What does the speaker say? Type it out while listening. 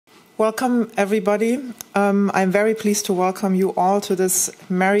Welcome, everybody. I'm very pleased to welcome you all to this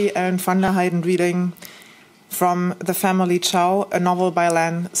Mary Ellen van der Heyden reading from The Family Chao, a novel by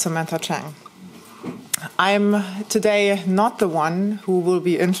Lan Samantha Chang. I'm today not the one who will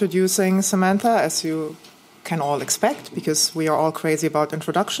be introducing Samantha, as you can all expect, because we are all crazy about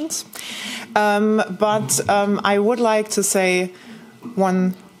introductions. But I would like to say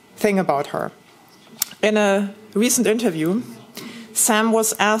one thing about her. In a recent interview, Sam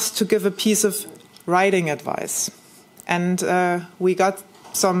was asked to give a piece of writing advice. And we got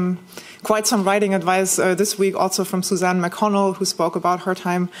quite some writing advice this week also from Suzanne McConnell, who spoke about her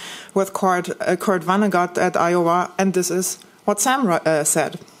time with Kurt Vonnegut at Iowa. And this is what Sam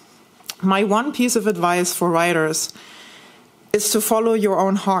said. My one piece of advice for writers is to follow your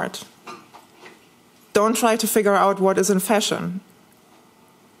own heart. Don't try to figure out what is in fashion.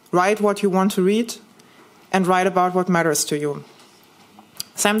 Write what you want to read and write about what matters to you.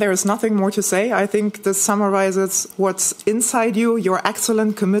 Sam, there is nothing more to say. I think this summarizes what's inside you, your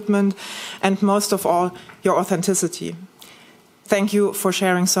excellent commitment, and most of all, your authenticity. Thank you for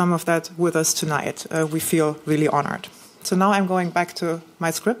sharing some of that with us tonight. We feel really honored. So now I'm going back to my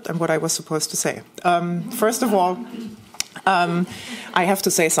script and what I was supposed to say. First of all, I have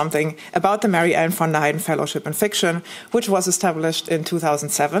to say something about the Mary Ellen van der Heyden Fellowship in Fiction, which was established in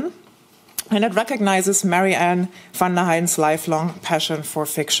 2007. And it recognizes Mary Ellen van der Heyden's lifelong passion for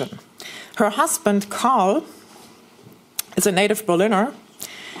fiction. Her husband, Carl, is a native Berliner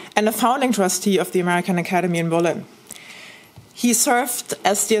and a founding trustee of the American Academy in Berlin. He served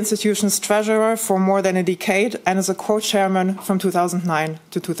as the institution's treasurer for more than a decade and is a co-chairman from 2009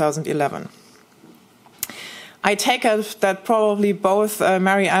 to 2011. I take it that probably both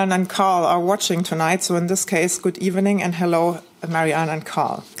Mary Ellen and Carl are watching tonight, so in this case, good evening and hello, Mary Ellen and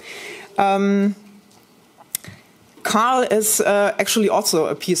Carl. Carl is actually also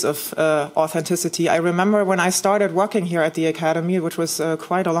a piece of authenticity. I remember when I started working here at the Academy, which was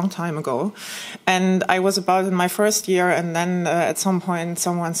quite a long time ago, and I was about in my first year, and then at some point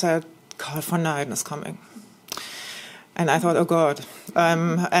someone said, Carl van der Heyden is coming. And I thought, oh God.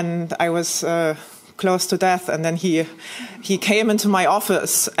 And I was close to death, and then he came into my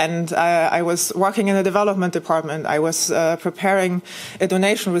office, and I was working in the development department. I was preparing a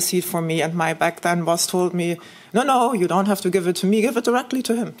donation receipt for me, and my back then boss told me, no, you don't have to give it to me, give it directly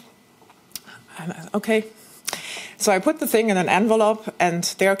to him. And okay. So I put the thing in an envelope, and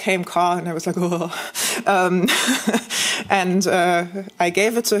there came Carl, and I was like, oh. And I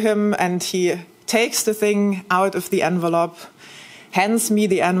gave it to him, and he takes the thing out of the envelope, hands me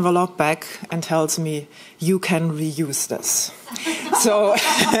the envelope back and tells me, you can reuse this. So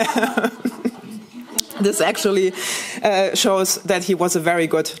this actually shows that he was a very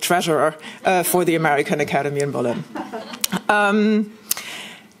good treasurer for the American Academy in Berlin.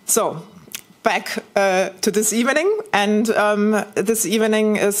 So back to this evening, and this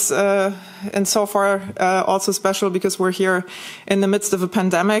evening is insofar also special because we're here in the midst of a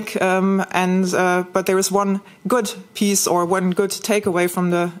pandemic, but there is one good piece or one good takeaway from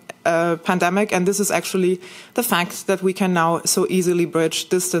the pandemic, and this is actually the fact that we can now so easily bridge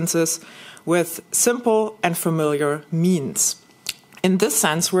distances with simple and familiar means. In this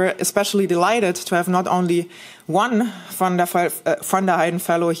sense, we're especially delighted to have not only one van der Heyden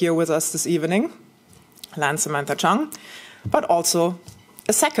Fellow here with us this evening, Lan Samantha Chang, but also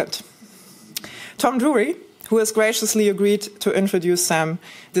a second. Tom Drury, who has graciously agreed to introduce Sam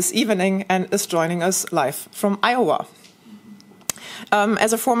this evening and is joining us live from Iowa.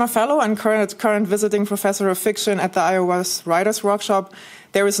 As a former fellow and current visiting professor of fiction at the Iowa's Writers' Workshop,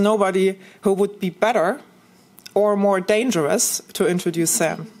 there is nobody who would be better or more dangerous to introduce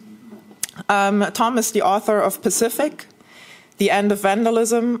Sam. Tom is the author of Pacific, The End of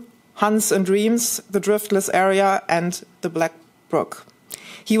Vandalism, Hunts and Dreams, The Driftless Area, and The Black Brook.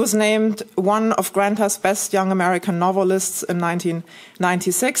 He was named one of Granta's best young American novelists in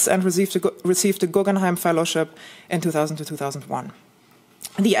 1996 and received a Guggenheim Fellowship in 2000 to 2001.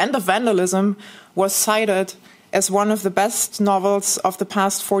 The End of Vandalism was cited as one of the best novels of the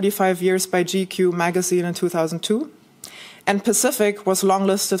past 45 years by GQ magazine in 2002, and Pacific was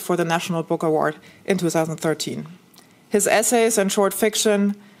longlisted for the National Book Award in 2013. His essays and short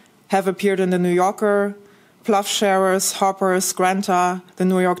fiction have appeared in The New Yorker, Pluff Sharers, Harper's, Granta, the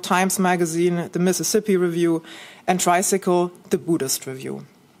New York Times Magazine, the Mississippi Review, and Tricycle, the Buddhist Review.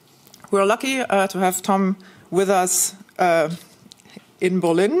 We're lucky to have Tom with us in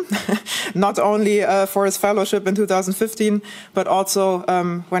Berlin, not only for his fellowship in 2015, but also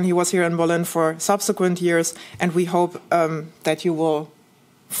when he was here in Berlin for subsequent years. And we hope that you will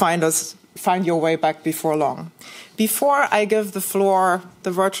find your way back before long. Before I give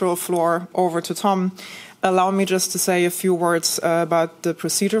the virtual floor over to Tom, allow me just to say a few words about the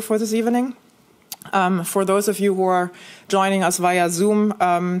procedure for this evening. For those of you who are joining us via Zoom,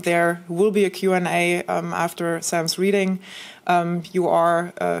 there will be a Q&A after Sam's reading. You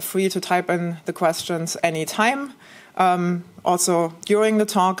are free to type in the questions anytime, also during the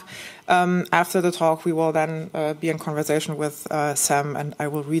talk. After the talk, we will then be in conversation with Sam, and I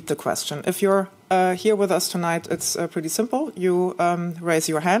will read the question. If you're here with us tonight, it's pretty simple. You raise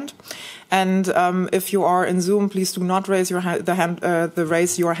your hand, and if you are in Zoom, please do not raise your the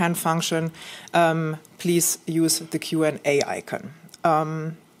raise your hand function. Please use the Q&A icon.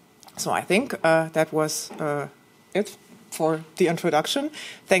 So I think that was it for the introduction.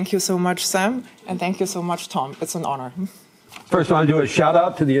 Thank you so much, Sam, and thank you so much, Tom. It's an honor. First, I want to do a shout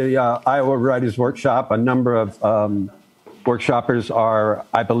out to the Iowa Writers Workshop. A number of workshoppers are,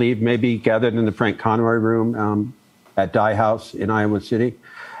 I believe, maybe gathered in the Frank Conroy room at Dye House in Iowa City.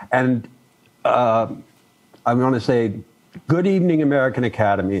 And I want to say, good evening, American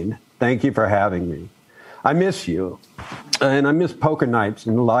Academy. Thank you for having me. I miss you. And I miss poker nights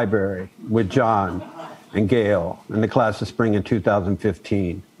in the library with John and Gail and the class of spring in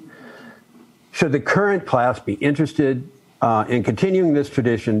 2015. Should the current class be interested in continuing this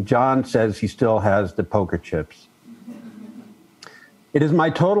tradition, John says he still has the poker chips. It is my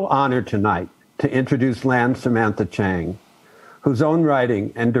total honor tonight to introduce Lan Samantha Chang, whose own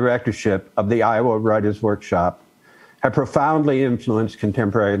writing and directorship of the Iowa Writers Workshop have profoundly influenced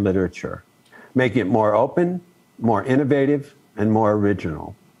contemporary literature, making it more open, more innovative, and more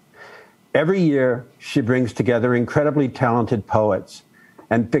original. Every year, she brings together incredibly talented poets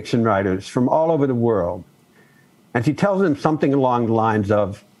and fiction writers from all over the world. And she tells them something along the lines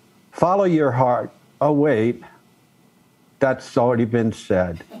of, follow your heart. Oh, wait, that's already been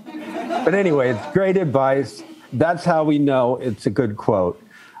said. But anyway, it's great advice. That's how we know it's a good quote.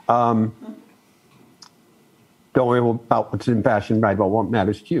 Don't worry about what's in fashion, right about what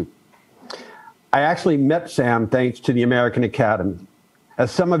matters to you. I actually met Sam thanks to the American Academy.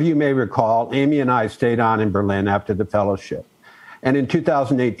 As some of you may recall, Amy and I stayed on in Berlin after the fellowship. And in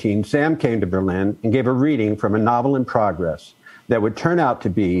 2018, Sam came to Berlin and gave a reading from a novel in progress that would turn out to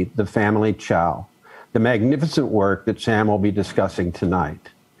be The Family Chao, the magnificent work that Sam will be discussing tonight.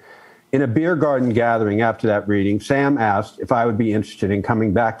 In a beer garden gathering after that reading, Sam asked if I would be interested in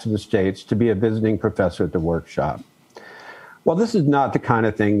coming back to the States to be a visiting professor at the workshop. Well, this is not the kind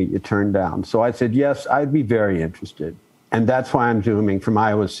of thing that you turn down. So I said, yes, I'd be very interested. And that's why I'm Zooming from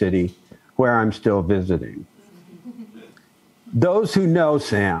Iowa City, where I'm still visiting. Those who know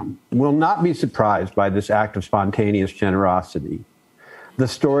Sam will not be surprised by this act of spontaneous generosity. The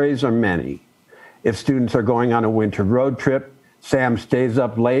stories are many. If students are going on a winter road trip, Sam stays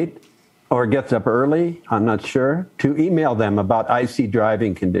up late or gets up early, I'm not sure, to email them about icy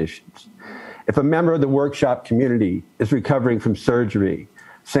driving conditions. If a member of the workshop community is recovering from surgery,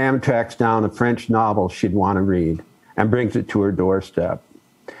 Sam tracks down a French novel she'd want to read and brings it to her doorstep.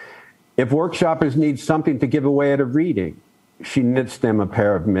 If workshoppers need something to give away at a reading, she knits them a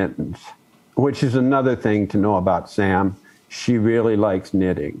pair of mittens, which is another thing to know about Sam. She really likes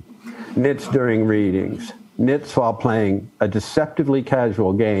knitting. Knits during readings, knits while playing a deceptively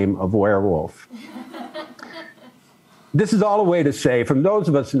casual game of werewolf. This is all a way to say, from those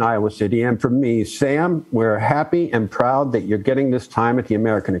of us in Iowa City and from me, Sam, we're happy and proud that you're getting this time at the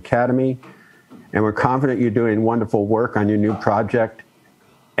American Academy, and we're confident you're doing wonderful work on your new project,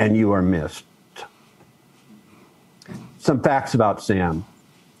 and you are missed. Some facts about Sam.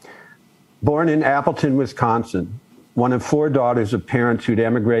 Born in Appleton, Wisconsin, one of 4 daughters of parents who'd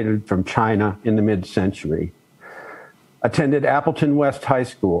emigrated from China in the mid-century. Attended Appleton West High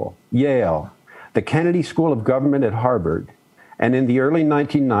School, Yale, the Kennedy School of Government at Harvard, and in the early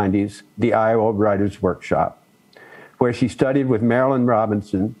 1990s, the Iowa Writers Workshop, where she studied with Marilyn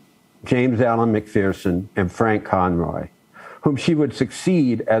Robinson, James Allen McPherson, and Frank Conroy, whom she would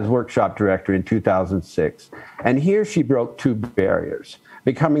succeed as workshop director in 2006. And here she broke 2 barriers,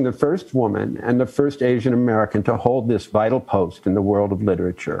 becoming the first woman and the first Asian American to hold this vital post in the world of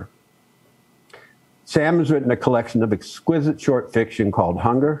literature. Sam has written a collection of exquisite short fiction called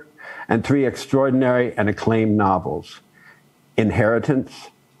Hunger, and 3 extraordinary and acclaimed novels, Inheritance,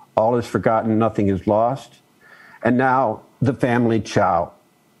 All is Forgotten, Nothing is Lost, and now The Family Chao,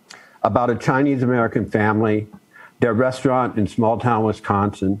 about a Chinese-American family, their restaurant in small-town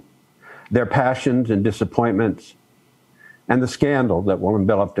Wisconsin, their passions and disappointments, and the scandal that will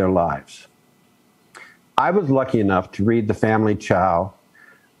envelop their lives. I was lucky enough to read The Family Chao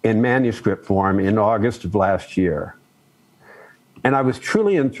in manuscript form in August of last year. and I was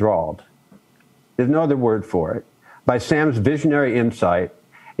truly enthralled, there's no other word for it, by Sam's visionary insight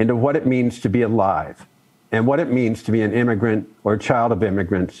into what it means to be alive and what it means to be an immigrant or child of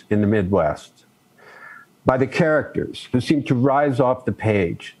immigrants in the Midwest. By the characters who seem to rise off the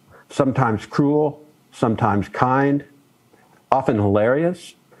page, sometimes cruel, sometimes kind, often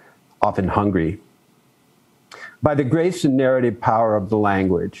hilarious, often hungry. By the grace and narrative power of the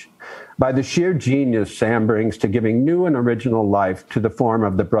language, by the sheer genius Sam brings to giving new and original life to the form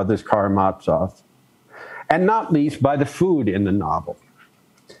of the brothers Karamazov, and not least by the food in the novel,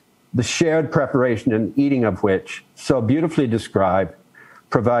 the shared preparation and eating of which, so beautifully described,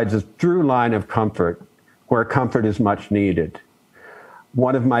 provides a through line of comfort where comfort is much needed.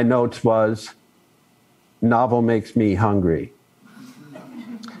 One of my notes was, novel makes me hungry.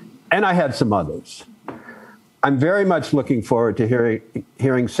 And I had some others. I'm very much looking forward to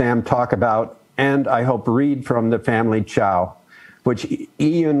hearing Sam talk about, and I hope read from, the Family Chao, which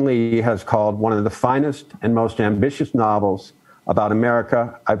Ian Lee has called one of the finest and most ambitious novels about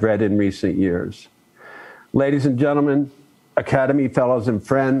America I've read in recent years. Ladies and gentlemen, Academy Fellows and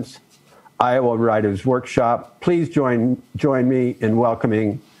friends, Iowa Writers Workshop, please join me in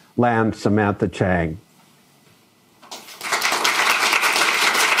welcoming Lan Samantha Chang.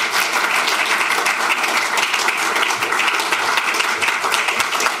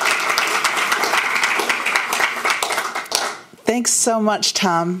 Thanks so much,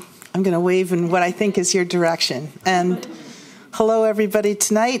 Tom. I'm going to wave in what I think is your direction. And hello, everybody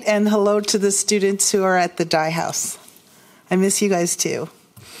tonight, and hello to the students who are at the Dye House. I miss you guys, too.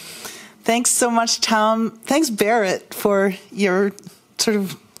 Thanks so much, Tom. Thanks, Barrett, for your sort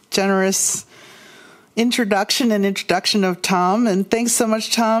of generous introduction of Tom. And thanks so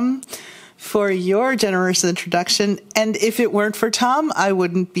much, Tom, for your generous introduction. And if it weren't for Tom, I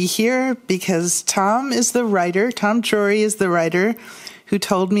wouldn't be here, because Tom is the writer, Tom Drury is the writer who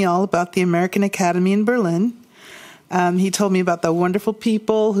told me all about the American Academy in Berlin. He told me about the wonderful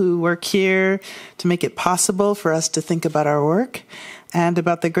people who work here to make it possible for us to think about our work, and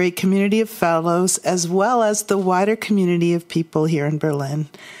about the great community of fellows, as well as the wider community of people here in Berlin.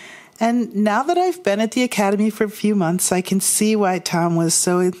 And now that I've been at the Academy for a few months, I can see why Tom was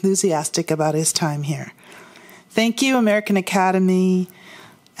so enthusiastic about his time here. Thank you, American Academy,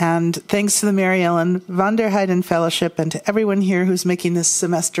 and thanks to the Mary Ellen von der Heyden Fellowship and to everyone here who's making this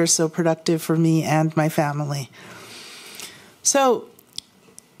semester so productive for me and my family. So,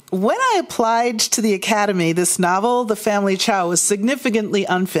 when I applied to the Academy, this novel, The Family Chao, was significantly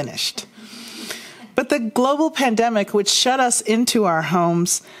unfinished. But the global pandemic, which shut us into our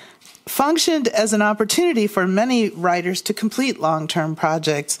homes, functioned as an opportunity for many writers to complete long-term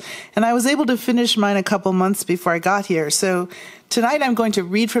projects, and I was able to finish mine a couple months before I got here. So tonight I'm going to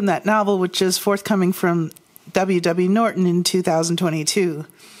read from that novel, which is forthcoming from W.W. Norton in 2022.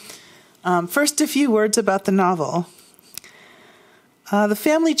 First, a few words about the novel. The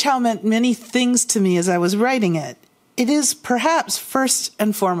Family Chao meant many things to me as I was writing it. It is perhaps first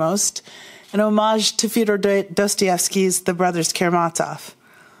and foremost an homage to Fyodor Dostoevsky's The Brothers Karamazov.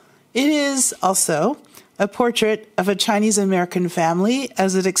 It is also a portrait of a Chinese-American family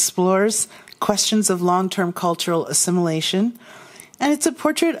as it explores questions of long-term cultural assimilation, and it's a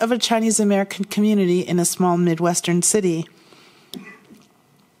portrait of a Chinese-American community in a small Midwestern city.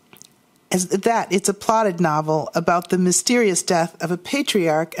 As that, it's a plotted novel about the mysterious death of a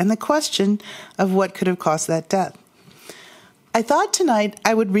patriarch and the question of what could have caused that death. I thought tonight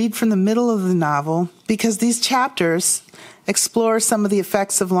I would read from the middle of the novel because these chapters explore some of the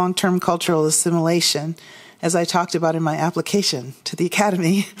effects of long-term cultural assimilation, as I talked about in my application to the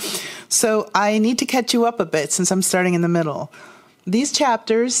Academy. So I need to catch you up a bit since I'm starting in the middle. These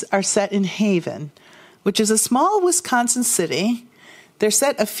chapters are set in Haven, which is a small Wisconsin city. They're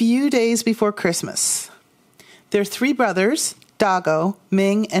set a few days before Christmas. Their three brothers, Dago,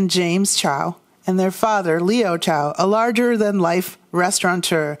 Ming, and James Chao, and their father, Leo Chao, a larger-than-life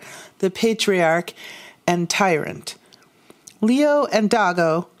restaurateur, the patriarch and tyrant. Leo and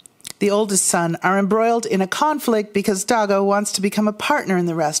Dago, the oldest son, are embroiled in a conflict because Dago wants to become a partner in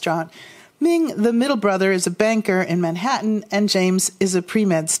the restaurant. Ming, the middle brother, is a banker in Manhattan, and James is a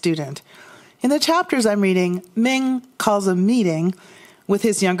pre-med student. In the chapters I'm reading, Ming calls a meeting with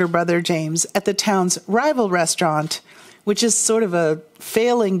his younger brother, James, at the town's rival restaurant, which is sort of a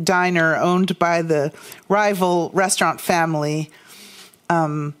failing diner owned by the rival restaurant family,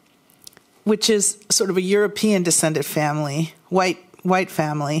 which is sort of a European-descended family, white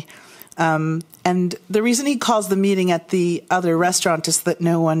family. And the reason he calls the meeting at the other restaurant is that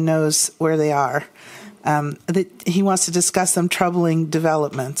no one knows where they are. That he wants to discuss some troubling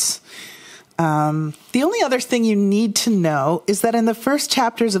developments. The only other thing you need to know is that in the first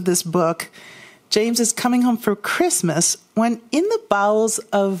chapters of this book, James is coming home for Christmas when in the bowels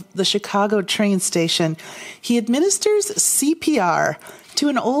of the Chicago train station, he administers CPR to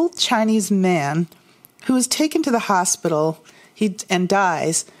an old Chinese man who is taken to the hospital and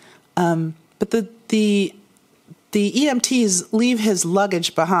dies. But the EMTs leave his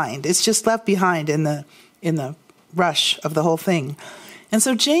luggage behind. It's just left behind in the rush of the whole thing. And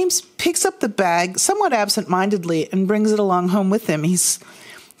so James picks up the bag somewhat absent-mindedly and brings it along home with him. He's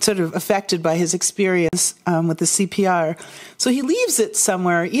sort of affected by his experience with the CPR. So he leaves it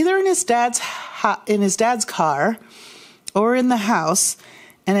somewhere, either in his dad's car or in the house.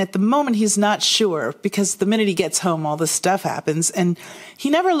 And at the moment, he's not sure, because the minute he gets home, all this stuff happens. And he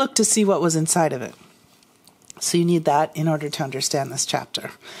never looked to see what was inside of it. So you need that in order to understand this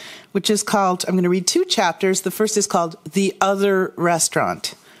chapter, which is called, I'm going to read 2 chapters. The first is called The Other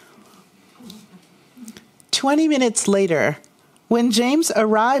Restaurant. 20 minutes later, when James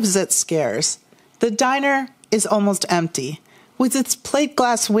arrives at Scares, the diner is almost empty. With its plate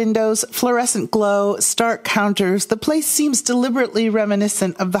glass windows, fluorescent glow, stark counters, the place seems deliberately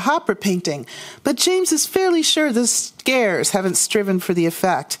reminiscent of the Hopper painting, but James is fairly sure the Scares haven't striven for the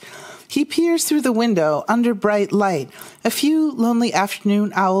effect. He peers through the window under bright light. A few lonely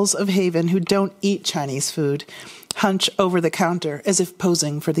afternoon owls of Haven who don't eat Chinese food hunch over the counter as if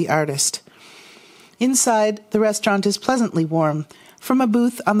posing for the artist. Inside, the restaurant is pleasantly warm. From a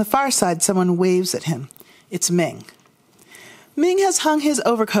booth on the far side, someone waves at him. It's Ming. Ming has hung his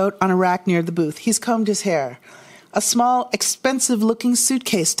overcoat on a rack near the booth. He's combed his hair. A small, expensive-looking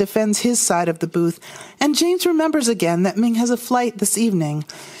suitcase defends his side of the booth, and James remembers again that Ming has a flight this evening.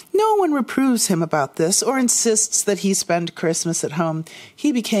 No one reproves him about this or insists that he spend Christmas at home.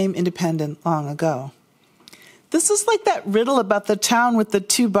 He became independent long ago. This is like that riddle about the town with the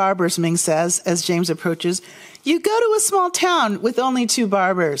 2 barbers, Ming says, as James approaches. You go to a small town with only 2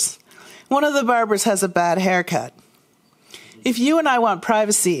 barbers. One of the barbers has a bad haircut. If you and I want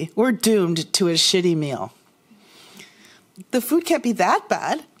privacy, we're doomed to a shitty meal. The food can't be that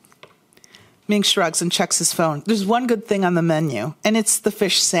bad. Ming shrugs and checks his phone. There's one good thing on the menu, and it's the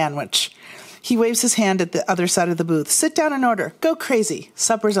fish sandwich. He waves his hand at the other side of the booth. Sit down and order. Go crazy.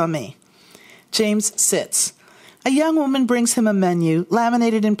 Supper's on me. James sits. A young woman brings him a menu,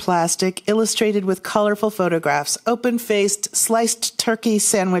 laminated in plastic, illustrated with colorful photographs, open-faced, sliced turkey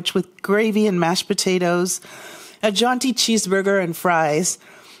sandwich with gravy and mashed potatoes, a jaunty cheeseburger and fries.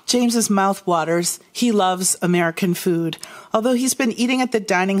 James's mouth waters. He loves American food. Although he's been eating at the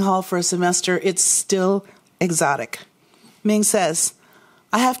dining hall for a semester, it's still exotic. Ming says,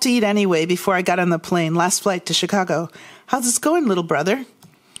 I have to eat anyway before I got on the plane, last flight to Chicago. How's this going, little brother?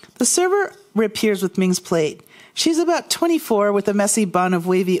 The server reappears with Ming's plate. She's about 24 with a messy bun of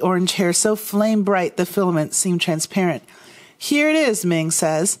wavy orange hair so flame bright the filaments seem transparent. Here it is, Ming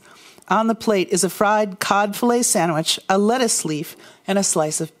says. On the plate is a fried cod fillet sandwich, a lettuce leaf, and a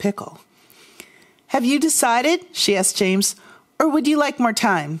slice of pickle. Have you decided, she asked James, or would you like more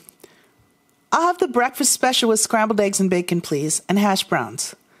time? I'll have the breakfast special with scrambled eggs and bacon, please, and hash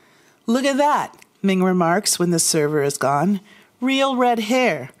browns. Look at that, Ming remarks when the server is gone. Real red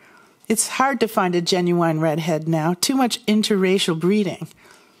hair. It's hard to find a genuine redhead now, too much interracial breeding.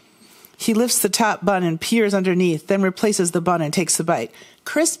 He lifts the top bun and peers underneath, then replaces the bun and takes a bite.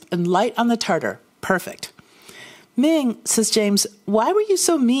 Crisp and light on the tartar. Perfect. Ming, says James, why were you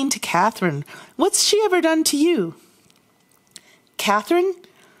so mean to Catherine? What's she ever done to you? Catherine?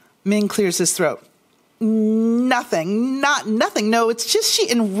 Ming clears his throat. Nothing. Nothing. No, it's just she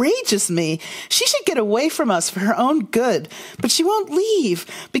enrages me. She should get away from us for her own good. But she won't leave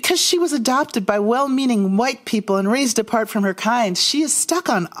because she was adopted by well-meaning white people and raised apart from her kind. She is stuck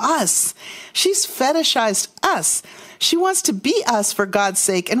on us. She's fetishized us. She wants to be us for God's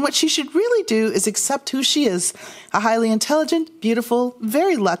sake, and what she should really do is accept who she is, a highly intelligent, beautiful,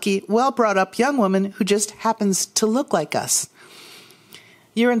 very lucky, well-brought-up young woman who just happens to look like us.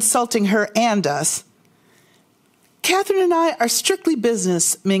 You're insulting her and us. Catherine and I are strictly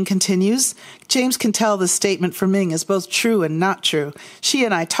business, Ming continues. James can tell the statement from Ming is both true and not true. She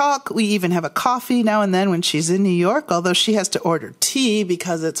and I talk. We even have a coffee now and then when she's in New York, although she has to order tea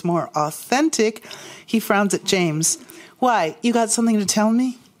because it's more authentic. He frowns at James. Why, you got something to tell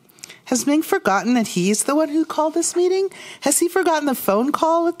me? Has Ming forgotten that he's the one who called this meeting? Has he forgotten the phone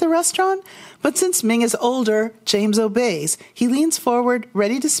call at the restaurant? But since Ming is older, James obeys. He leans forward,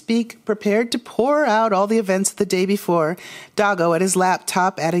 ready to speak, prepared to pour out all the events of the day before. Doggo at his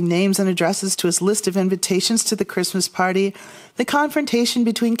laptop, adding names and addresses to his list of invitations to the Christmas party. The confrontation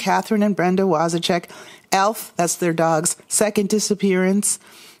between Catherine and Brenda Wazacek. Elf, that's their dog's second disappearance.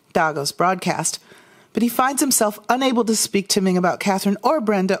 Dago's broadcast, but he finds himself unable to speak to Ming about Catherine or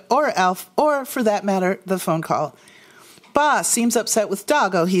Brenda or Alf or, for that matter, the phone call. Ba seems upset with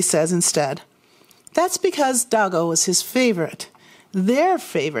Dago, he says instead. That's because Dago was his favorite. Their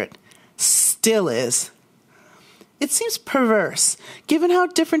favorite. Still is. It seems perverse, given how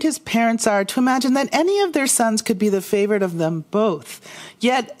different his parents are, to imagine that any of their sons could be the favorite of them both.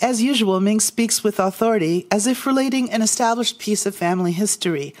 Yet, as usual, Ming speaks with authority, as if relating an established piece of family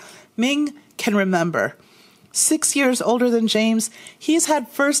history. Ming can remember. 6 years older than James, he has had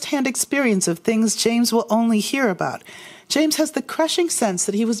first-hand experience of things James will only hear about. James has the crushing sense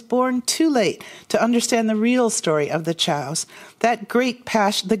that he was born too late to understand the real story of the Chaos, the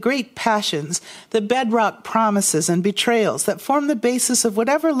great passions, the bedrock promises and betrayals that form the basis of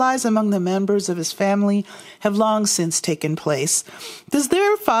whatever lies among the members of his family have long since taken place. Does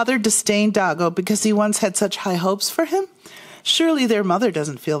their father disdain Dago because he once had such high hopes for him? Surely their mother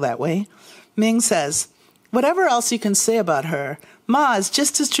doesn't feel that way. Ming says, whatever else you can say about her, Ma is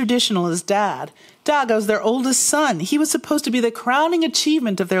just as traditional as Dad. Dago's their oldest son. He was supposed to be the crowning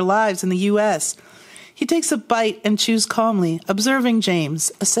achievement of their lives in the U.S. He takes a bite and chews calmly, observing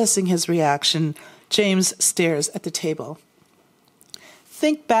James, assessing his reaction. James stares at the table.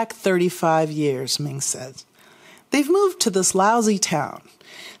 Think back 35 years, Ming says. They've moved to this lousy town.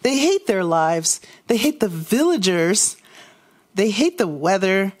 They hate their lives. They hate the villagers. They hate the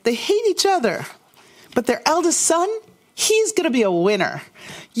weather. They hate each other. But their eldest son, he's going to be a winner.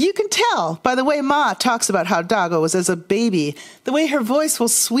 You can tell by the way Ma talks about how Dago was as a baby, the way her voice will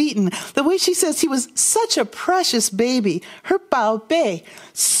sweeten, the way she says he was such a precious baby, her bao bei,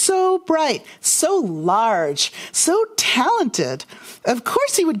 so bright, so large, so talented. Of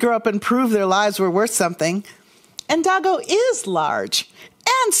course he would grow up and prove their lives were worth something. And Dago is large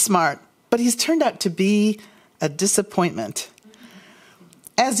and smart, but he's turned out to be a disappointment.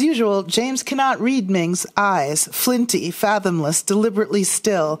 As usual, James cannot read Ming's eyes, flinty, fathomless, deliberately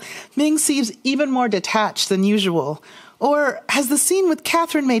still. Ming seems even more detached than usual. Or has the scene with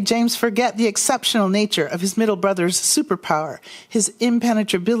Catherine made James forget the exceptional nature of his middle brother's superpower, his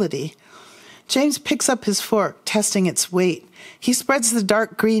impenetrability? James picks up his fork, testing its weight. He spreads the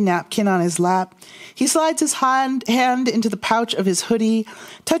dark green napkin on his lap. He slides his hand into the pouch of his hoodie,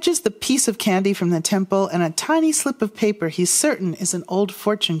 touches the piece of candy from the temple and a tiny slip of paper he's certain is an old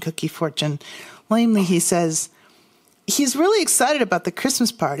fortune cookie fortune. Lamely, he says, he's really excited about the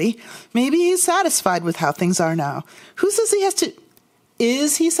Christmas party. Maybe he's satisfied with how things are now. Who says he has to...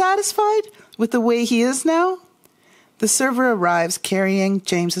 Is he satisfied with the way he is now? The server arrives carrying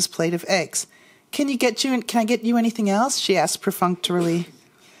James's plate of eggs. Can I get you anything else? She asks perfunctorily.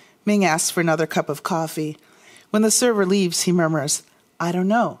 Ming asks for another cup of coffee. When the server leaves, he murmurs, I don't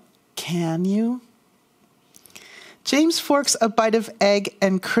know. Can you? James forks a bite of egg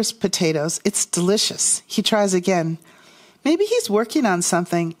and crisp potatoes. It's delicious. He tries again. Maybe he's working on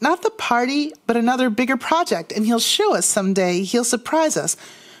something. Not the party, but another bigger project, and he'll show us someday. He'll surprise us.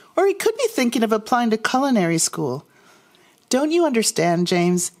 Or he could be thinking of applying to culinary school. Don't you understand,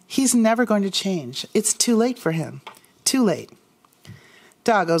 James? He's never going to change. It's too late for him. Too late.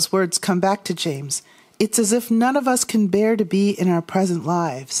 Dago's words come back to James. It's as if none of us can bear to be in our present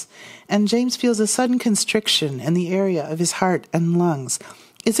lives. And James feels a sudden constriction in the area of his heart and lungs.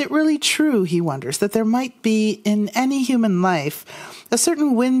 Is it really true, he wonders, that there might be in any human life a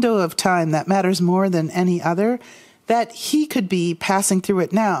certain window of time that matters more than any other? That he could be passing through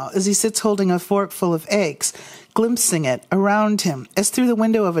it now as he sits holding a fork full of eggs, glimpsing it around him as through the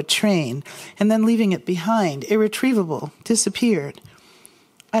window of a train, and then leaving it behind, irretrievable, disappeared.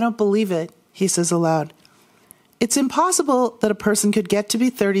 I don't believe it, he says aloud. It's impossible that a person could get to be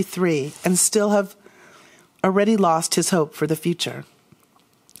 33 and still have already lost his hope for the future.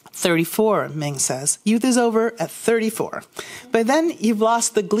 34, Ming says. Youth is over at 34. By then, you've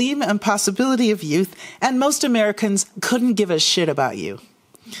lost the gleam and possibility of youth, and most Americans couldn't give a shit about you.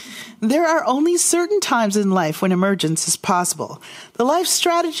 There are only certain times in life when emergence is possible. The life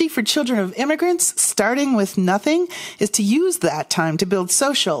strategy for children of immigrants, starting with nothing, is to use that time to build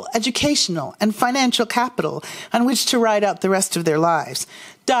social, educational, and financial capital on which to ride out the rest of their lives.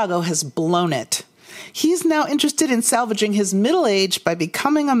 Dago has blown it. He's now interested in salvaging his middle age by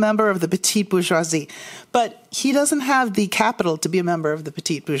becoming a member of the petite bourgeoisie. But he doesn't have the capital to be a member of the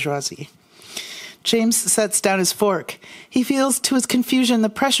petite bourgeoisie. James sets down his fork. He feels, to his confusion, the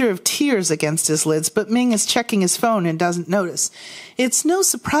pressure of tears against his lids, but Ming is checking his phone and doesn't notice. It's no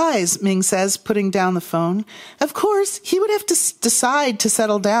surprise, Ming says, putting down the phone. Of course, he would have to decide to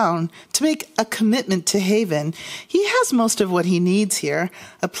settle down, to make a commitment to Haven. He has most of what he needs here,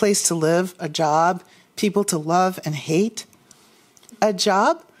 a place to live, a job, people to love and hate. A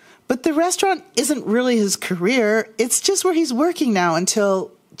job? But the restaurant isn't really his career. It's just where he's working now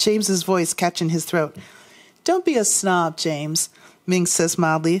until James's voice catching his throat. Don't be a snob, James, Ming says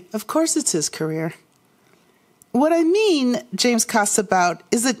mildly. Of course it's his career. What I mean, James casts about,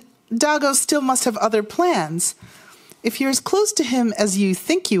 is that Dago still must have other plans. If you're as close to him as you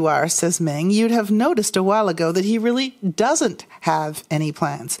think you are, says Ming, you'd have noticed a while ago that he really doesn't have any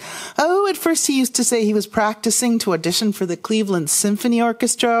plans. Oh, at first he used to say he was practicing to audition for the Cleveland Symphony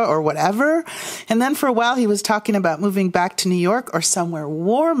Orchestra or whatever. And then for a while he was talking about moving back to New York or somewhere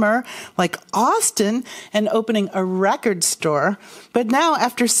warmer like Austin and opening a record store. But now,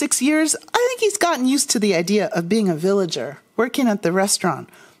 after 6 years, I think he's gotten used to the idea of being a villager, working at the restaurant.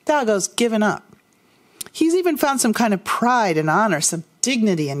 Dago's given up. He's even found some kind of pride and honor, some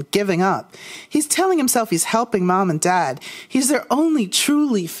dignity in giving up. He's telling himself he's helping mom and dad. He's their only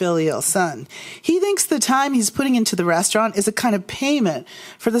truly filial son. He thinks the time he's putting into the restaurant is a kind of payment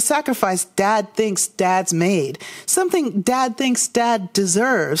for the sacrifice dad thinks dad's made, something dad thinks dad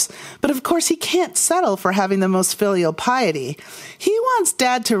deserves. But of course he can't settle for having the most filial piety. He wants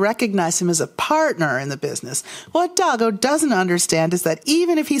dad to recognize him as a partner in the business. What Dago doesn't understand is that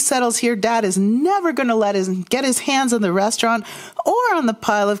even if he settles here, dad is never going to let him get his hands on the restaurant or on the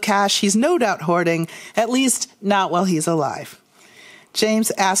pile of cash he's no doubt hoarding, at least not while he's alive.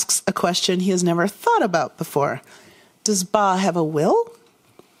 James asks a question he has never thought about before. Does Ba have a will?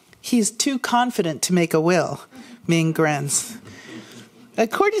 He's too confident to make a will, Ming grins.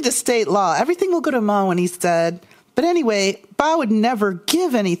 According to state law, everything will go to Ma when he's dead. But anyway, Ba would never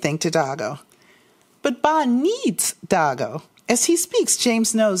give anything to Dago. But Ba needs Dago. As he speaks,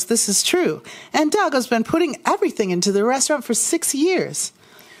 James knows this is true, and Dago's been putting everything into the restaurant for 6 years.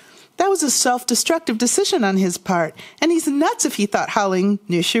 That was a self-destructive decision on his part, and he's nuts if he thought Howling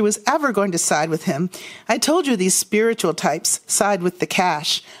Nushu was ever going to side with him. I told you these spiritual types side with the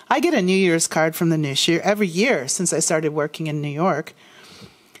cash. I get a New Year's card from the Nushu every year since I started working in New York.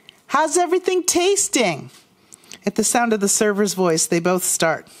 How's everything tasting? At the sound of the server's voice, they both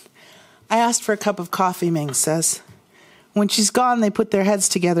start. I asked for a cup of coffee, Ming says. When she's gone, they put their heads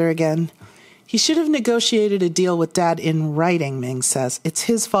together again. He should have negotiated a deal with Dad in writing, Ming says. It's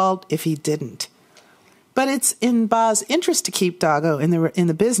his fault if he didn't. But it's in Ba's interest to keep Dago in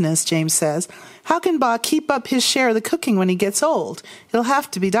the business, James says. How can Ba keep up his share of the cooking when he gets old? It'll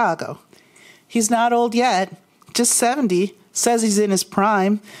have to be Dago. He's not old yet, just 70, says he's in his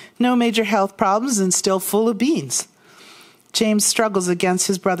prime, no major health problems and still full of beans. James struggles against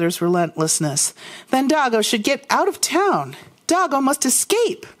his brother's relentlessness. Then Dago should get out of town. Dago must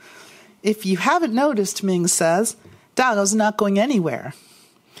escape. If you haven't noticed, Ming says, Dago's not going anywhere.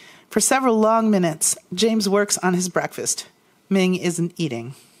 For several long minutes, James works on his breakfast. Ming isn't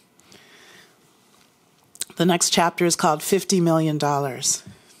eating. The next chapter is called $50 million.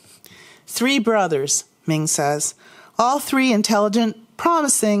 3 brothers, Ming says, all 3 intelligent,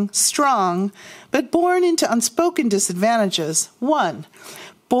 promising, strong, but born into unspoken disadvantages. 1,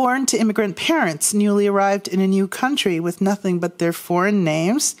 born to immigrant parents, newly arrived in a new country with nothing but their foreign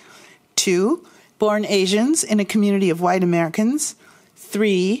names. 2, born Asians in a community of white Americans.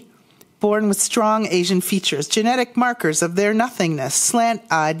 3, born with strong Asian features, genetic markers of their nothingness,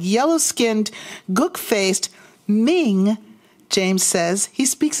 slant-eyed, yellow-skinned, gook-faced. Ming, James says, he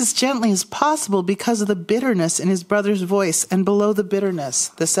speaks as gently as possible because of the bitterness in his brother's voice, and below the bitterness,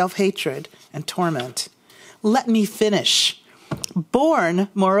 the self-hatred and torment. Let me finish. Born,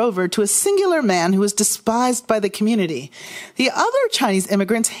 moreover, to a singular man who is despised by the community. The other Chinese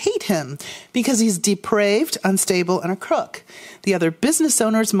immigrants hate him because he's depraved, unstable, and a crook. The other business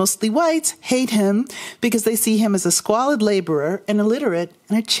owners, mostly whites, hate him because they see him as a squalid laborer, an illiterate,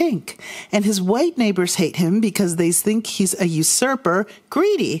 and a chink. And his white neighbors hate him because they think he's a usurper,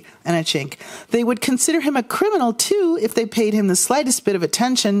 greedy, and a chink. They would consider him a criminal, too, if they paid him the slightest bit of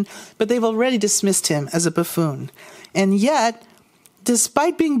attention, but they've already dismissed him as a buffoon. And yet,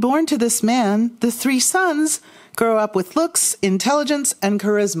 despite being born to this man, the 3 sons grow up with looks, intelligence, and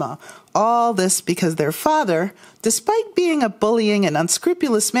charisma. All this because their father, despite being a bullying and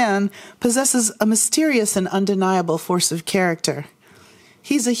unscrupulous man, possesses a mysterious and undeniable force of character.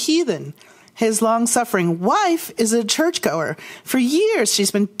 He's a heathen. His long-suffering wife is a churchgoer. For years,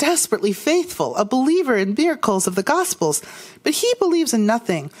 she's been desperately faithful, a believer in miracles of the Gospels. But he believes in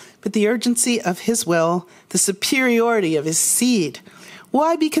nothing but the urgency of his will, the superiority of his seed.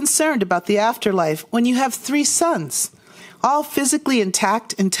 Why be concerned about the afterlife when you have 3 sons, all physically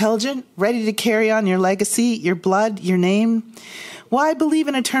intact, intelligent, ready to carry on your legacy, your blood, your name? Why believe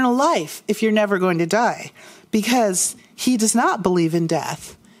in eternal life if you're never going to die? Because he does not believe in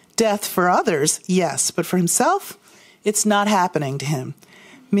death. Death for others, yes, but for himself, it's not happening to him.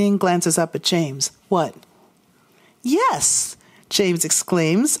 Ming glances up at James. What? Yes, James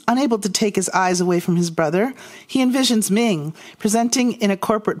exclaims, unable to take his eyes away from his brother. He envisions Ming, presenting in a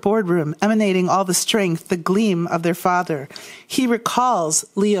corporate boardroom, emanating all the strength, the gleam of their father. He recalls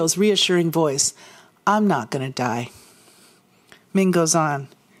Leo's reassuring voice, I'm not going to die. Ming goes on.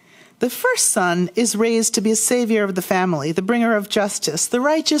 The first son is raised to be a savior of the family, the bringer of justice, the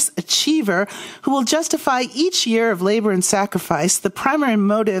righteous achiever who will justify each year of labor and sacrifice, the primary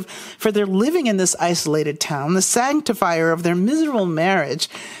motive for their living in this isolated town, the sanctifier of their miserable marriage,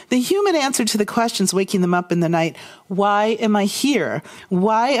 the human answer to the questions waking them up in the night. Why am I here?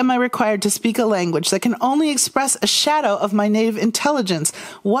 Why am I required to speak a language that can only express a shadow of my native intelligence?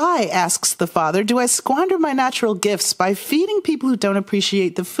 Why, asks the father, do I squander my natural gifts by feeding people who don't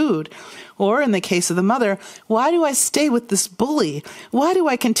appreciate the food? Or, in the case of the mother, why do I stay with this bully? Why do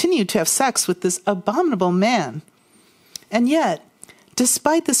I continue to have sex with this abominable man? And yet,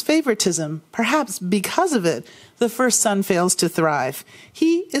 despite this favoritism, perhaps because of it, the first son fails to thrive.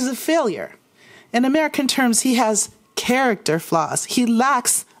 He is a failure. In American terms, he has character flaws. He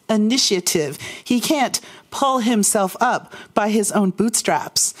lacks initiative. He can't pull himself up by his own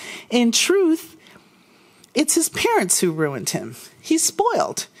bootstraps. In truth, it's his parents who ruined him. He's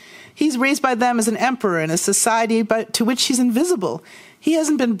spoiled. He's raised by them as an emperor in a society to which he's invisible. He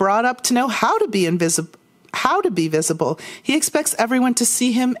hasn't been brought up to know how to be visible. He expects everyone to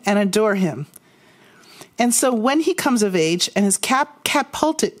see him and adore him. And so when he comes of age and is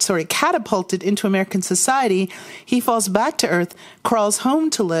catapulted into American society, he falls back to earth, crawls home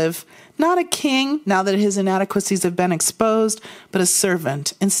to live, not a king, now that his inadequacies have been exposed, but a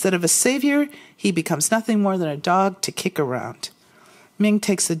servant. Instead of a savior, he becomes nothing more than a dog to kick around. Ming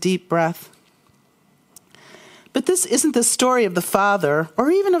takes a deep breath. But this isn't the story of the father, or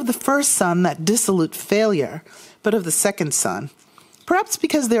even of the first son, that dissolute failure, but of the second son. Perhaps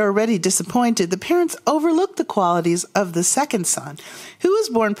because they're already disappointed, the parents overlook the qualities of the second son, who was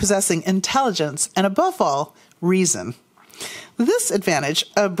born possessing intelligence and, above all, reason. This advantage,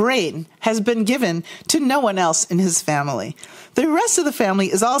 a brain, has been given to no one else in his family. The rest of the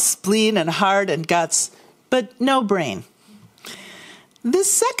family is all spleen and heart and guts, but no brain.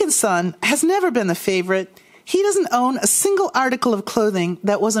 This second son has never been the favorite. He doesn't own a single article of clothing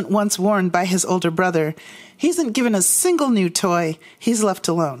that wasn't once worn by his older brother. He isn't given a single new toy. He's left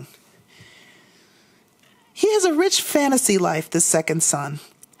alone. He has a rich fantasy life, this second son.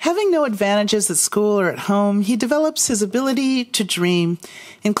 Having no advantages at school or at home, he develops his ability to dream.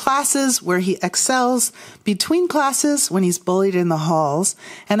 In classes where he excels, between classes when he's bullied in the halls,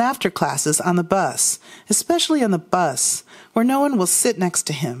 and after classes on the bus, especially on the bus, where no one will sit next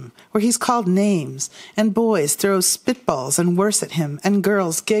to him, where he's called names, and boys throw spitballs and worse at him, and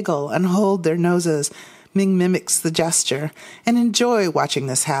girls giggle and hold their noses. Ming mimics the gesture and enjoy watching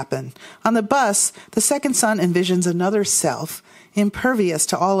this happen. On the bus, the second son envisions another self, impervious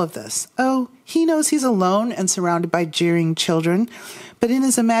to all of this. Oh, he knows he's alone and surrounded by jeering children, but in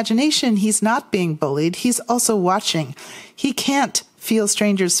his imagination, he's not being bullied. He's also watching. He can't feel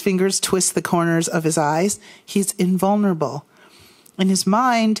strangers' fingers twist the corners of his eyes. He's invulnerable. In his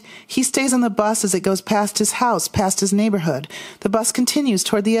mind, he stays on the bus as it goes past his house, past his neighborhood. The bus continues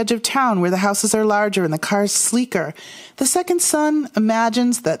toward the edge of town where the houses are larger and the cars sleeker. The second son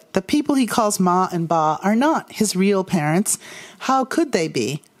imagines that the people he calls Ma and Ba are not his real parents. How could they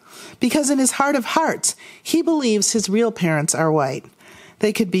be? Because in his heart of hearts, he believes his real parents are white.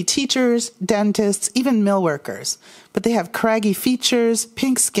 They could be teachers, dentists, even mill workers, but they have craggy features,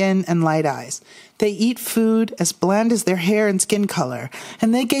 pink skin, and light eyes. They eat food as bland as their hair and skin color,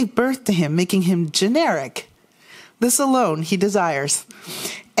 and they gave birth to him, making him generic. This alone he desires,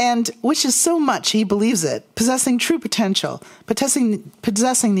 and wishes so much he believes it, possessing true potential, possessing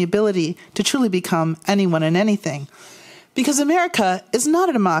the ability to truly become anyone and anything. Because America is not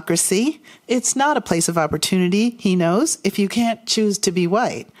a democracy. It's not a place of opportunity, he knows, if you can't choose to be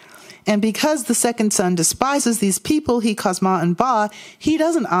white. And because the second son despises these people he calls Ma and Ba, he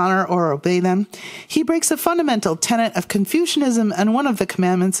doesn't honor or obey them. He breaks a fundamental tenet of Confucianism and one of the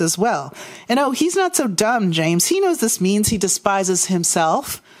commandments as well. And oh, he's not so dumb, James. He knows this means he despises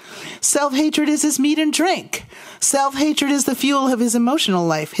himself. Self-hatred is his meat and drink. Self-hatred is the fuel of his emotional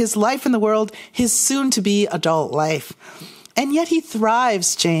life, his life in the world, his soon-to-be adult life. And yet he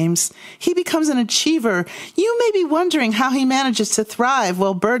thrives, James. He becomes an achiever. You may be wondering how he manages to thrive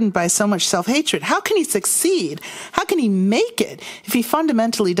while burdened by so much self-hatred. How can he succeed? How can he make it if he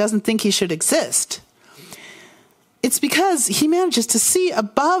fundamentally doesn't think he should exist? It's because he manages to see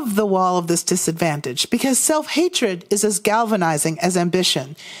above the wall of this disadvantage, because self-hatred is as galvanizing as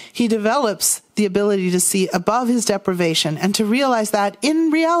ambition. He develops the ability to see above his deprivation and to realize that,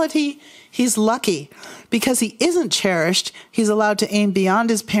 in reality, he's lucky. Because he isn't cherished, he's allowed to aim beyond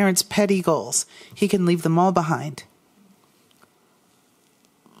his parents' petty goals. He can leave them all behind.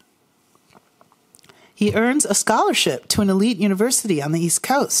 He earns a scholarship to an elite university on the East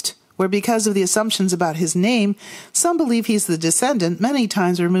Coast, where because of the assumptions about his name, some believe he's the descendant, many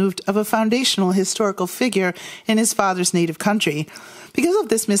times removed, of a foundational historical figure in his father's native country. Because of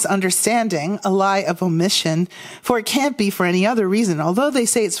this misunderstanding, a lie of omission, for it can't be for any other reason, although they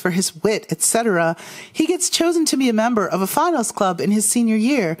say it's for his wit, etc., he gets chosen to be a member of a finals club in his senior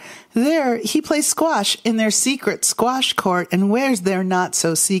year. There, he plays squash in their secret squash court and wears their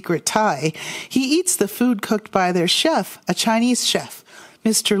not-so-secret tie. He eats the food cooked by their chef, a Chinese chef,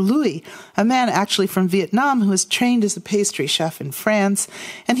 Mr. Louis, a man actually from Vietnam who is trained as a pastry chef in France,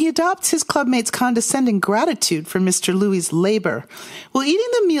 and he adopts his clubmates' condescending gratitude for Mr. Louis's labor. While eating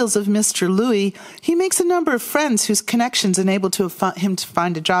the meals of Mr. Louis, he makes a number of friends whose connections enable him to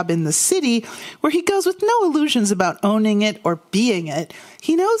find a job in the city, where he goes with no illusions about owning it or being it.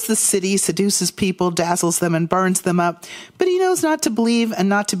 He knows the city seduces people, dazzles them, and burns them up, but he knows not to believe and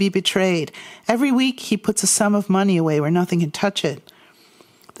not to be betrayed. Every week, he puts a sum of money away where nothing can touch it.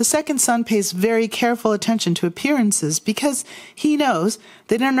 The second son pays very careful attention to appearances because he knows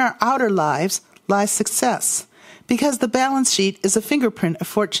that in our outer lives lies success, because the balance sheet is a fingerprint of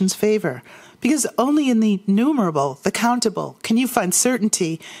fortune's favor, because only in the numerable, the countable, can you find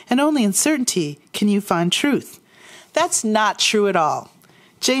certainty, and only in certainty can you find truth. That's not true at all.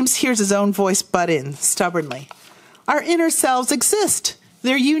 James hears his own voice butt in stubbornly. Our inner selves exist.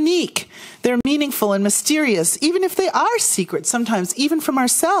 They're unique. They're meaningful and mysterious, even if they are secret, sometimes even from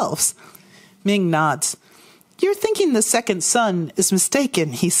ourselves. Ming nods. You're thinking the second son is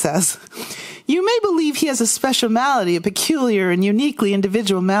mistaken, he says. You may believe he has a special malady, a peculiar and uniquely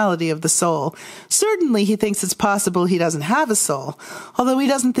individual malady of the soul. Certainly he thinks it's possible he doesn't have a soul, although he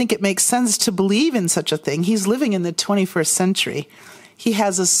doesn't think it makes sense to believe in such a thing. He's living in the 21st century. He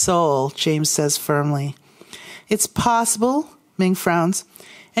has a soul, James says firmly. It's possible, Ming frowns,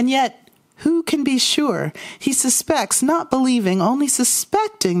 and yet, who can be sure? He suspects, not believing, only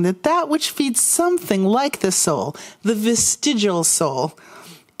suspecting that which feeds something like the soul, the vestigial soul,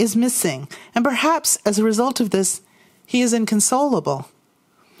 is missing. And perhaps as a result of this, he is inconsolable.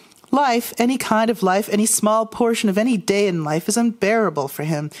 Life, any kind of life, any small portion of any day in life is unbearable for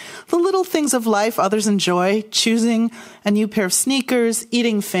him. The little things of life others enjoy, choosing a new pair of sneakers,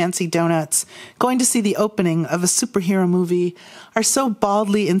 eating fancy donuts, going to see the opening of a superhero movie, are so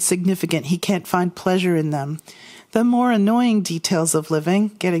baldly insignificant he can't find pleasure in them. The more annoying details of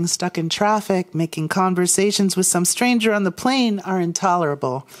living, getting stuck in traffic, making conversations with some stranger on the plane, are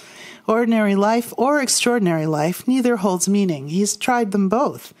intolerable. Ordinary life or extraordinary life, neither holds meaning. He's tried them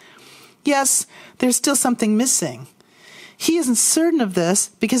both. Yes, there's still something missing. He isn't certain of this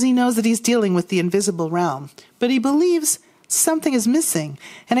because he knows that he's dealing with the invisible realm, but he believes something is missing,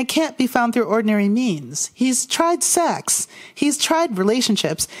 and it can't be found through ordinary means. He's tried sex. He's tried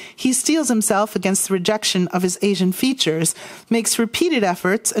relationships. He steels himself against the rejection of his Asian features, makes repeated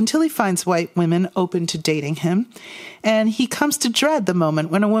efforts until he finds white women open to dating him, and he comes to dread the moment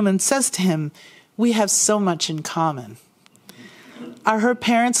when a woman says to him, "We have so much in common." Are her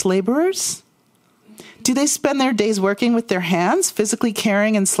parents laborers? Do they spend their days working with their hands, physically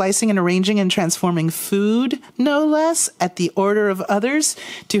carrying and slicing and arranging and transforming food, no less, at the order of others?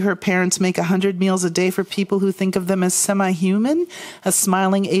 Do her parents make 100 meals a day for people who think of them as semi-human, a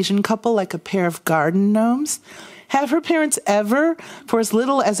smiling Asian couple like a pair of garden gnomes? Have her parents ever, for as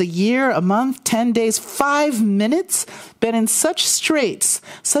little as a year, a month, 10 days, 5 minutes, been in such straits,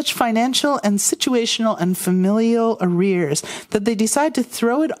 such financial and situational and familial arrears, that they decide to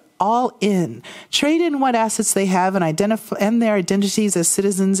throw it all in, trade in what assets they have and their identities as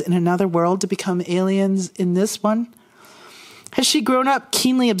citizens in another world to become aliens in this one? Has she grown up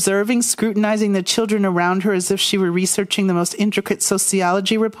keenly observing, scrutinizing the children around her as if she were researching the most intricate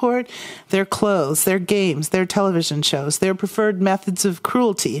sociology report? Their clothes, their games, their television shows, their preferred methods of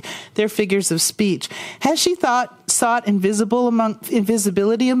cruelty, their figures of speech. Has she sought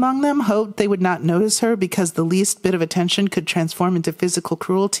invisibility among them, hoped they would not notice her because the least bit of attention could transform into physical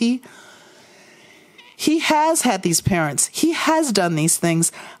cruelty? He has had these parents. He has done these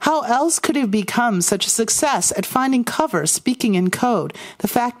things. How else could he become such a success at finding cover, speaking in code? The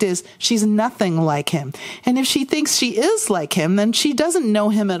fact is, she's nothing like him. And if she thinks she is like him, then she doesn't know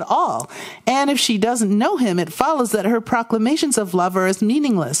him at all. And if she doesn't know him, it follows that her proclamations of love are as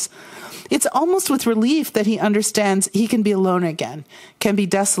meaningless. It's almost with relief that he understands he can be alone again, can be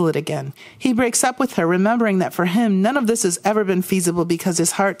desolate again. He breaks up with her, remembering that for him, none of this has ever been feasible because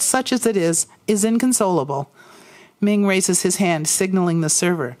his heart, such as it is inconsolable. Ming raises his hand, signaling the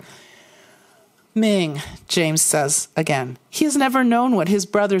server. Ming, James says again. He has never known what his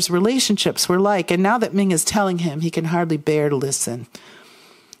brother's relationships were like, and now that Ming is telling him, he can hardly bear to listen.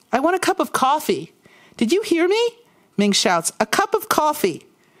 I want a cup of coffee. Did you hear me? Ming shouts, a cup of coffee.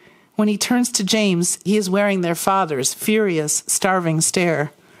 When he turns to James, he is wearing their father's furious, starving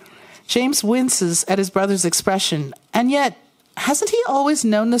stare. James winces at his brother's expression, and yet, hasn't he always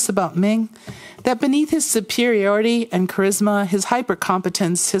known this about Ming? That beneath his superiority and charisma, his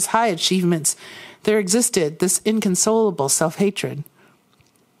hyper-competence, his high achievements, there existed this inconsolable self-hatred.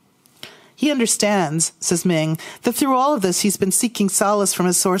 He understands, says Ming, that through all of this he's been seeking solace from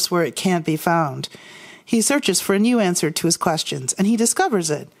a source where it can't be found. He searches for a new answer to his questions, and he discovers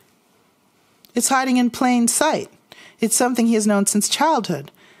it. It's hiding in plain sight. It's something he has known since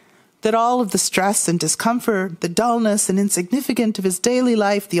childhood. That all of the stress and discomfort, the dullness and insignificance of his daily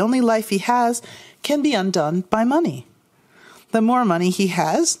life, the only life he has, can be undone by money. The more money he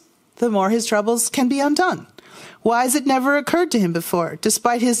has, the more his troubles can be undone. Why has it never occurred to him before,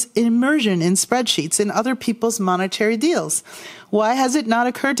 despite his immersion in spreadsheets and other people's monetary deals? Why has it not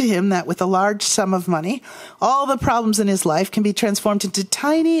occurred to him that with a large sum of money, all the problems in his life can be transformed into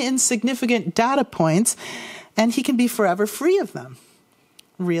tiny, insignificant data points, and he can be forever free of them?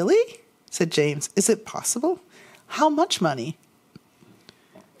 Really? Said James. Is it possible? How much money?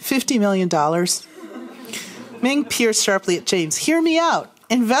 $50 million. Ming peers sharply at James. Hear me out.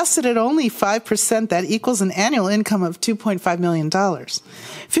 Invested at only 5%, that equals an annual income of $2.5 million.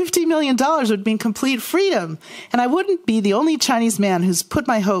 $50 million would mean complete freedom, and I wouldn't be the only Chinese man who's put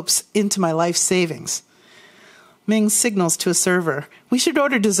my hopes into my life savings. Ming signals to a server. We should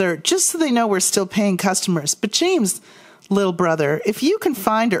order dessert, just so they know we're still paying customers. But James, little brother, if you can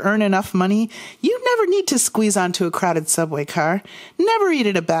find or earn enough money, you never need to squeeze onto a crowded subway car, never eat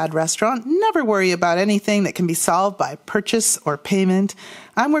at a bad restaurant, never worry about anything that can be solved by purchase or payment.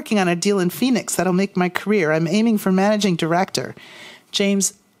 I'm working on a deal in Phoenix that'll make my career. I'm aiming for managing director.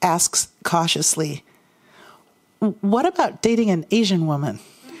 James asks cautiously, what about dating an Asian woman?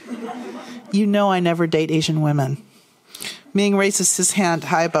 You know I never date Asian women. Ming raises his hand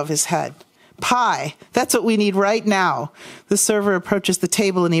high above his head. Pie. That's what we need right now. The server approaches the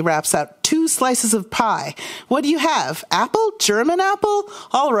table and he raps out 2 slices of pie. What do you have? Apple? German apple?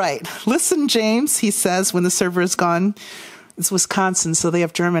 All right. Listen, James, he says when the server is gone. It's Wisconsin, so they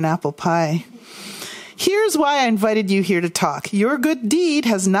have German apple pie. Here's why I invited you here to talk. Your good deed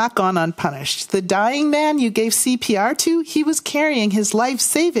has not gone unpunished. The dying man you gave CPR to, he was carrying his life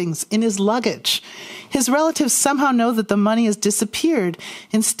savings in his luggage. His relatives somehow know that the money has disappeared.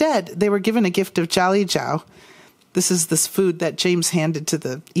 Instead, they were given a gift of Jolly Jiao. This is this food that James handed to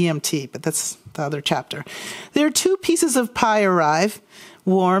the EMT, but that's the other chapter. There are 2 pieces of pie arrive,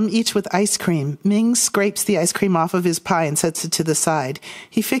 warm, each with ice cream. Ming scrapes the ice cream off of his pie and sets it to the side.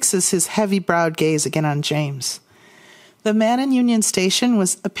 He fixes his heavy-browed gaze again on James. The man in Union Station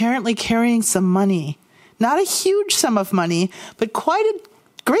was apparently carrying some money. Not a huge sum of money, but quite a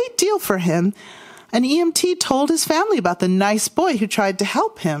great deal for him. An EMT told his family about the nice boy who tried to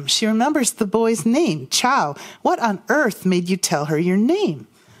help him. She remembers the boy's name, Chao. What on earth made you tell her your name?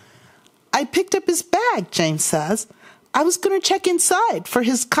 I picked up his bag, James says. I was going to check inside for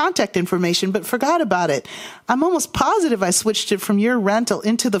his contact information, but forgot about it. I'm almost positive I switched it from your rental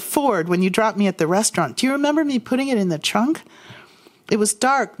into the Ford when you dropped me at the restaurant. Do you remember me putting it in the trunk? It was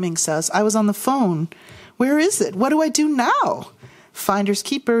dark, Ming says. I was on the phone. Where is it? What do I do now? Finders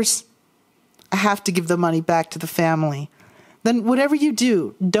keepers. I have to give the money back to the family. Then whatever you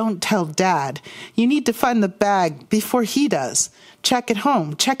do, don't tell Dad. You need to find the bag before he does. Check at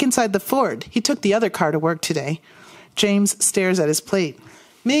home. Check inside the Ford. He took the other car to work today. James stares at his plate.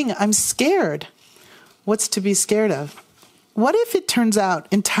 Ming, I'm scared. What's to be scared of? What if it turns out,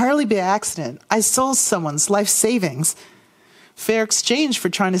 entirely by accident, I stole someone's life savings? Fair exchange for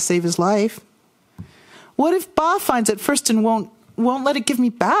trying to save his life. What if Ba finds it first and won't let it give me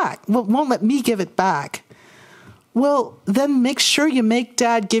back? Won't let me give it back? Well, then make sure you make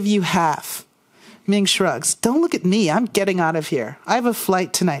Dad give you half. Ming shrugs. Don't look at me. I'm getting out of here. I have a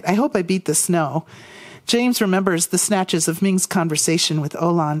flight tonight. I hope I beat the snow. James remembers the snatches of Ming's conversation with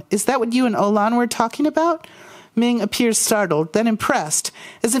Olan. Is that what you and Olan were talking about? Ming appears startled, then impressed,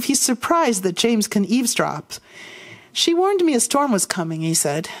 as if he's surprised that James can eavesdrop. She warned me a storm was coming, he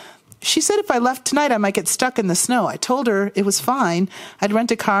said. She said if I left tonight, I might get stuck in the snow. I told her it was fine. I'd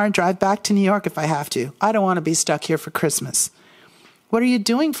rent a car and drive back to New York if I have to. I don't want to be stuck here for Christmas. What are you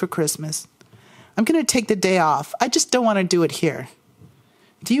doing for Christmas? I'm going to take the day off. I just don't want to do it here.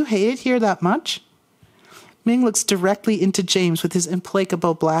 Do you hate it here that much? Ming looks directly into James with his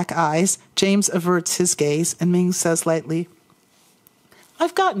implacable black eyes. James averts his gaze, and Ming says lightly,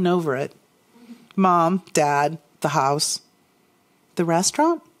 I've gotten over it. Mom, Dad, the house. The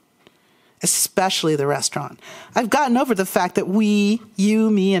restaurant? Especially the restaurant. I've gotten over the fact that we,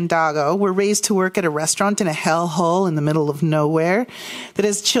 you, me, and Dago, were raised to work at a restaurant in a hellhole in the middle of nowhere, that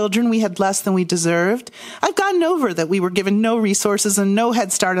as children we had less than we deserved. I've gotten over that we were given no resources and no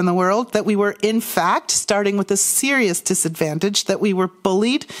head start in the world, that we were, in fact, starting with a serious disadvantage, that we were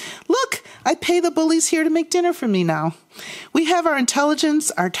bullied. Look, I pay the bullies here to make dinner for me now. We have our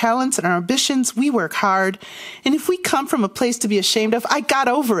intelligence, our talents, and our ambitions. We work hard. And if we come from a place to be ashamed of, I got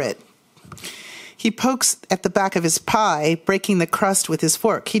over it. He pokes at the back of his pie, breaking the crust with his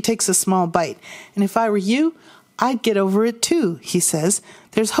fork. He takes a small bite. And if I were you, I'd get over it too, he says.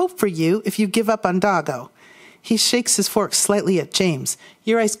 There's hope for you if you give up on Dago. He shakes his fork slightly at James.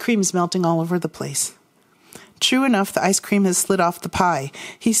 Your ice cream is melting all over the place. True enough, the ice cream has slid off the pie.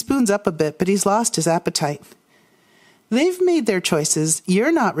 He spoons up a bit, but he's lost his appetite. They've made their choices.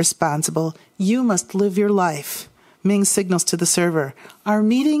 You're not responsible. You must live your life. Ming signals to the server. Our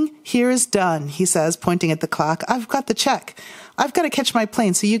meeting here is done, he says, pointing at the clock. I've got the check. I've got to catch my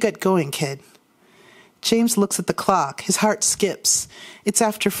plane, so you get going, kid. James looks at the clock. His heart skips. It's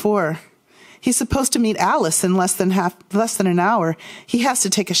after 4. He's supposed to meet Alice in less than an hour. He has to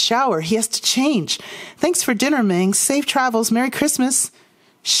take a shower. He has to change. Thanks for dinner, Ming. Safe travels. Merry Christmas.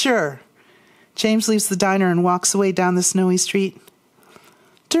 Sure. James leaves the diner and walks away down the snowy street.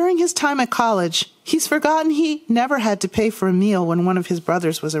 During his time at college, he's forgotten he never had to pay for a meal when one of his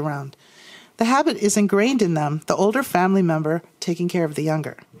brothers was around. The habit is ingrained in them, the older family member taking care of the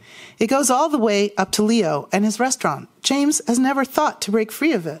younger. It goes all the way up to Leo and his restaurant. James has never thought to break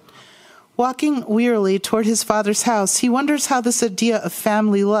free of it. Walking wearily toward his father's house, he wonders how this idea of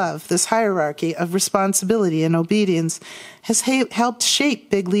family love, this hierarchy of responsibility and obedience, has helped shape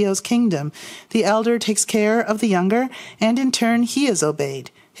Big Leo's kingdom. The elder takes care of the younger, and in turn he is obeyed.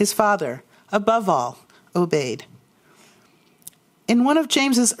 His father, above all, obeyed. In one of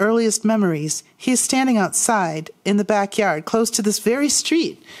James's earliest memories, he is standing outside in the backyard, close to this very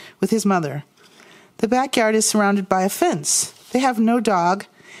street, with his mother. The backyard is surrounded by a fence. They have no dog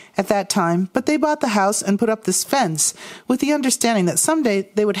at that time, but they bought the house and put up this fence with the understanding that someday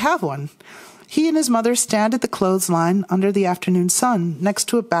they would have one. He and his mother stand at the clothesline under the afternoon sun, next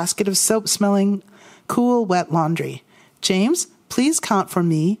to a basket of soap-smelling, cool, wet laundry. James, please count for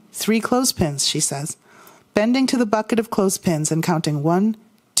me 3 clothespins, she says, bending to the bucket of clothespins and counting 1,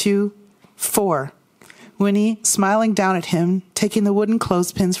 2, 4. Winnie, smiling down at him, taking the wooden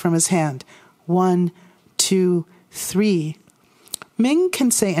clothespins from his hand. 1, 2, 3. Ming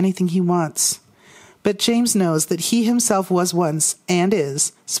can say anything he wants, but James knows that he himself was once, and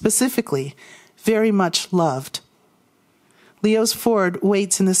is, specifically, very much loved. Leo's Ford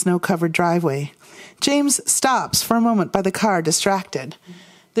waits in the snow-covered driveway. James stops for a moment by the car, distracted.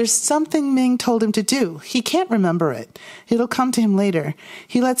 There's something Ming told him to do. He can't remember it. It'll come to him later.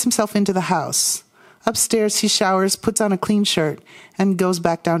 He lets himself into the house. Upstairs, he showers, puts on a clean shirt, and goes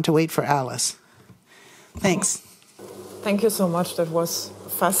back down to wait for Alice. Thanks. Thank you so much. That was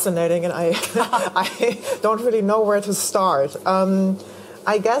fascinating, and I don't really know where to start.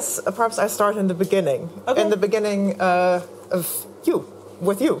 I guess perhaps I start in the beginning. Okay. In the beginning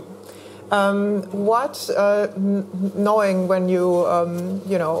with you. Knowing when you,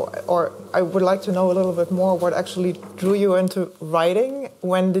 or I would like to know a little bit more what actually drew you into writing.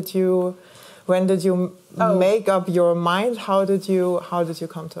 When did you make up your mind? How did you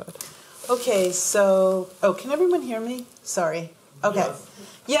come to it? Okay, so, can everyone hear me? Sorry. Okay. Yes.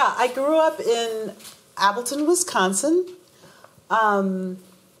 Yeah, I grew up in Appleton, Wisconsin. I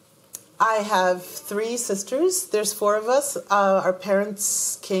have 3 sisters. There's 4 of us. Our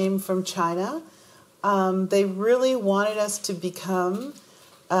parents came from China. They really wanted us to become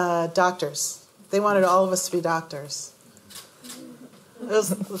doctors. They wanted all of us to be doctors. It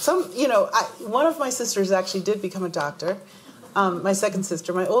was one of my sisters actually did become a doctor. My second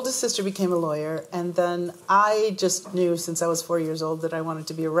sister. My oldest sister became a lawyer, and then I just knew since I was 4 years old that I wanted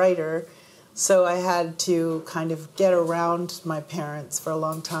to be a writer, so I had to kind of get around my parents for a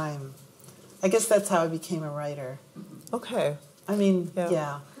long time. I guess that's how I became a writer. Okay. I mean,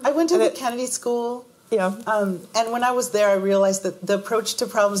 yeah. I went to the Kennedy School. Yeah. And when I was there, I realized that the approach to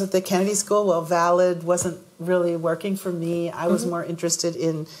problems at the Kennedy School, while valid, wasn't really working for me. I was more interested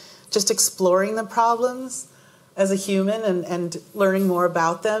in just exploring the problems as a human and learning more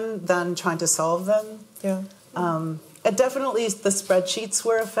about them than trying to solve them. Yeah. definitely the spreadsheets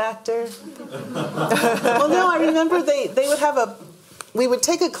were a factor. Well, no, I remember they would have we would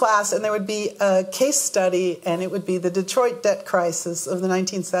take a class and there would be a case study, and it would be the Detroit debt crisis of the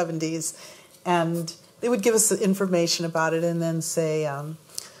 1970s. And they would give us information about it and then say,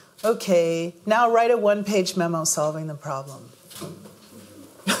 okay, now write a one-page memo solving the problem.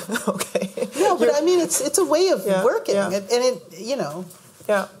 Okay. No, but I mean, it's a way of working, and it,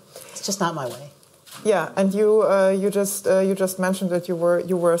 Yeah. it's just not my way. Yeah, and you just mentioned that you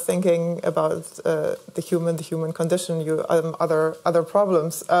were thinking about the human condition, other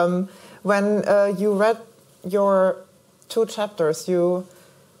problems. When you read your 2 chapters, you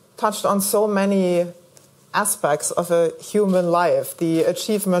touched on so many aspects of a human life: the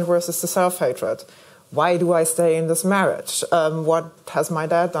achievement versus the self-hatred. Why do I stay in this marriage? What has my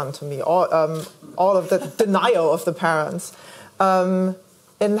dad done to me? All of the denial of the parents.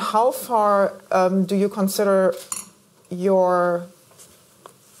 And how far do you consider your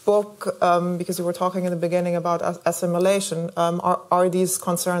book, because you were talking in the beginning about assimilation, are these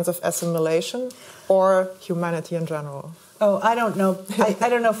concerns of assimilation or humanity in general? Oh, I don't know. I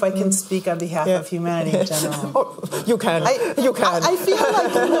don't know if I can speak on behalf of humanity in general. Oh, you can. You can. I feel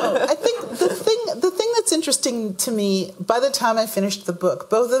like, I think the thing that's interesting to me, by the time I finished the book,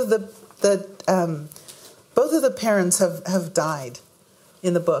 both of the parents have died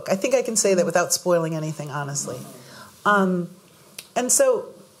in the book. I think I can say that without spoiling anything, honestly. And so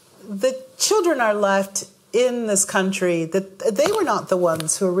the children are left in this country that they were not the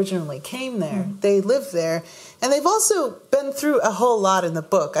ones who originally came there. They lived there. And they've also been through a whole lot in the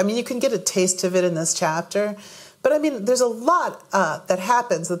book. I mean, you can get a taste of it in this chapter. But I mean, there's a lot that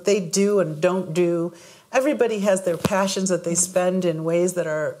happens that they do and don't do. Everybody has their passions that they spend in ways that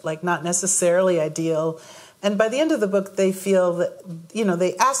are like not necessarily ideal. And by the end of the book, they feel that,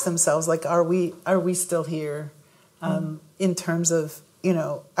 they ask themselves, like, are we still here? In terms of,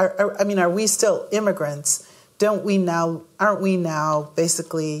 are we still immigrants? Aren't we now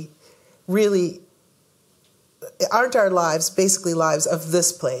basically really, aren't our lives basically lives of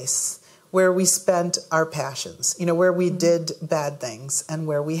this place where we spent our passions, where we did bad things and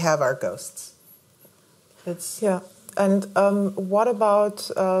where we have our ghosts? And what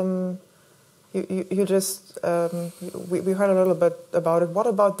about, you just, we heard a little bit about it. What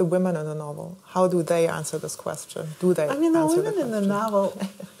about the women in the novel? How do they answer this question? Do they? I mean, the women in the novel,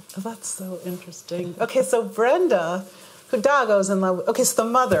 that's so interesting. Okay, so Brenda, who Dago's in love with, okay, so the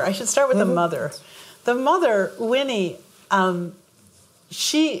mother, I should start with the mother. The mother, Winnie,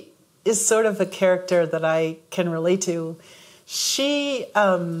 she is sort of a character that I can relate to. She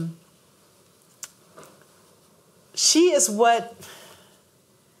is what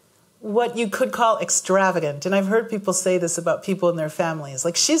you could call extravagant. And I've heard people say this about people in their families.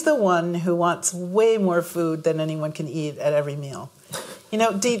 Like, she's the one who wants way more food than anyone can eat at every meal.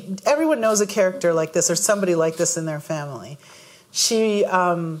 Everyone knows a character like this or somebody like this in their family. She's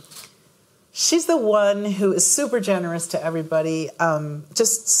the one who is super generous to everybody,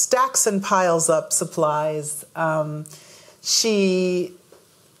 just stacks and piles up supplies. She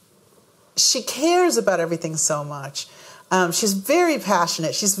cares about everything so much. She's very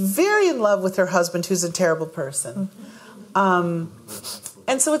passionate. She's very in love with her husband, who's a terrible person. And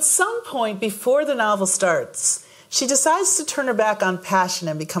so at some point before the novel starts, she decides to turn her back on passion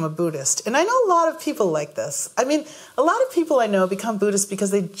and become a Buddhist. And I know a lot of people like this. I mean, a lot of people I know become Buddhists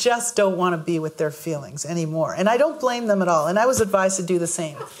because they just don't want to be with their feelings anymore. And I don't blame them at all. And I was advised to do the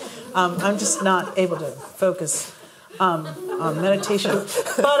same. I'm just not able to focus on meditation.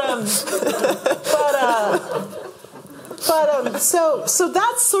 So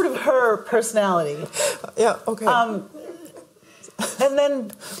that's sort of her personality. Yeah, okay. And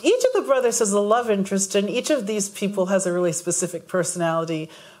then each of the brothers has a love interest, and each of these people has a really specific personality.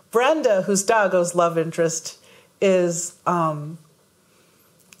 Brenda, who's Dago's love interest, is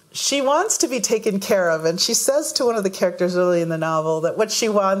she wants to be taken care of, and she says to one of the characters early in the novel that what she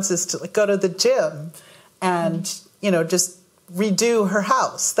wants is to go to the gym and just redo her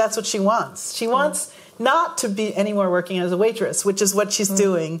house. That's what she wants. She wants not to be anymore working as a waitress, which is what she's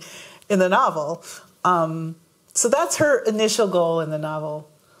doing in the novel. So that's her initial goal in the novel,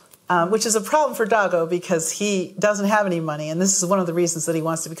 which is a problem for Dago because he doesn't have any money. And this is one of the reasons that he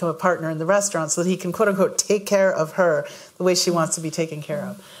wants to become a partner in the restaurant so that he can, quote unquote, take care of her the way she wants to be taken care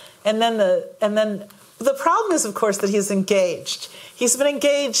of. And then the problem is, of course, that he's engaged. He's been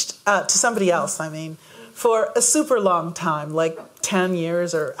engaged to somebody else, for a super long time, like 10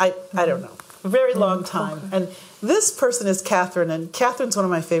 years or I don't know, a very long time. And this person is Catherine, and Catherine's one of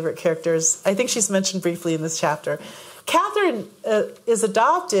my favorite characters. I think she's mentioned briefly in this chapter. Catherine is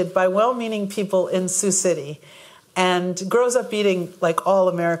adopted by well-meaning people in Sioux City. and grows up eating like all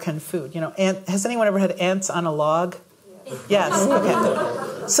American food. You know, has anyone ever had ants on a log? Yes.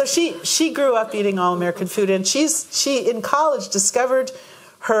 Okay. So she grew up eating all American food, and she in college discovered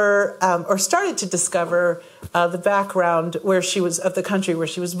her or started to discover the background where she was of the country where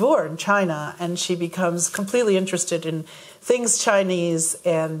she was born, China, and she becomes completely interested in things Chinese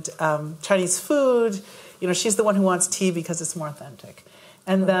and Chinese food. You know, she's the one who wants tea because it's more authentic,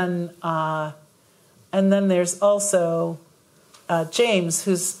 and then there's also James,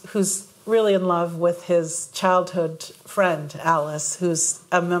 who's really in love with his childhood friend, Alice, who's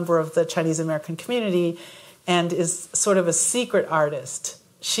a member of the Chinese American community and is sort of a secret artist.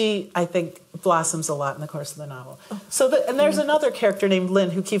 She, I think, blossoms a lot in the course of the novel. And there's another character named Lynn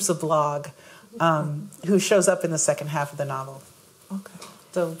who keeps a blog, who shows up in the second half of the novel. Okay.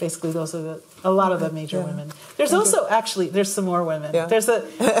 So basically those are a lot of the major women. There's also, actually, there's some more women. Yeah. There's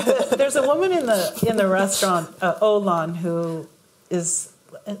a woman in the restaurant, Olan, who is,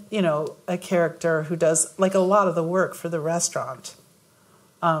 you know, a character who does like a lot of the work for the restaurant,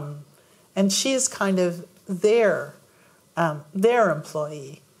 and she's kind of their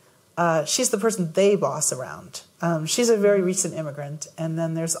employee. She's the person they boss around. She's a very recent immigrant, and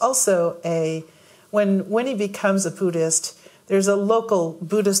then there's also when he becomes a Buddhist, there's a local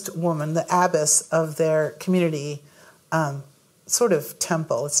Buddhist woman, the abbess of their community, sort of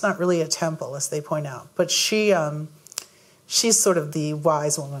temple. It's not really a temple, as they point out, but she's sort of the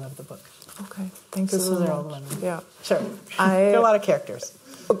wise woman of the book. Okay, thank you so much. Those are all the women. Yeah, sure. There are a lot of characters.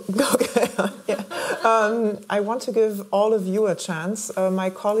 Okay, yeah. I want to give all of you a chance. My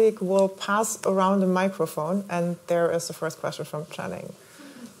colleague will pass around the microphone, and there is the first question from Channing.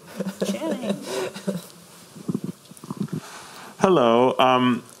 Channing. Hello.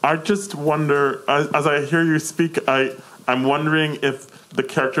 I just wonder, as I hear you speak, I'm wondering if the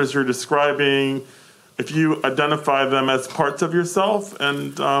characters you're describing, if you identify them as parts of yourself,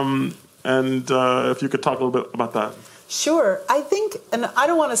 and if you could talk a little bit about that. Sure. I think, and I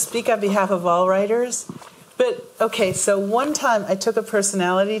don't want to speak on behalf of all writers, but okay, so one time I took a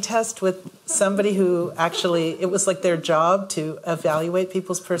personality test with somebody who actually, it was like their job to evaluate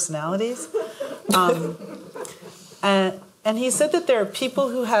people's personalities. And he said that there are people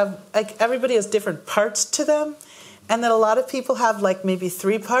who have, like, everybody has different parts to them, and that a lot of people have, like, maybe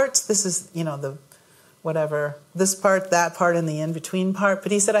 3 parts. This is, you know, the whatever, this part, that part, and the in-between part.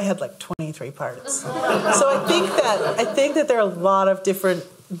 But he said I had, like, 23 parts. So I think that there are a lot of different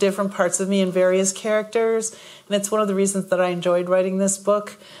parts of me in various characters, and it's one of the reasons that I enjoyed writing this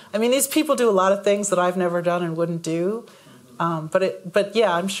book. I mean, these people do a lot of things that I've never done and wouldn't do, but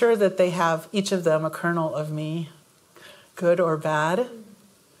yeah, I'm sure that they have, each of them, a kernel of me, good or bad.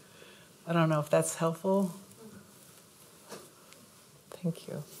 I don't know if that's helpful. Thank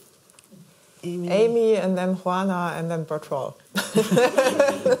you. Amy, and then Juana, and then Bertrand.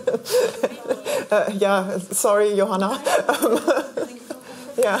 Yeah, sorry, Johanna.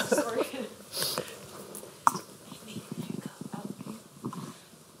 Yeah.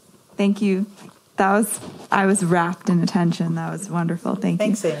 Thank you. I was wrapped in attention. That was wonderful. Thank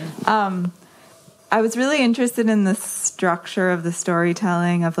you. Thanks, Amy. I was really interested in the structure of the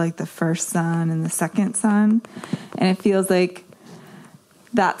storytelling of like the first son and the second son. And it feels like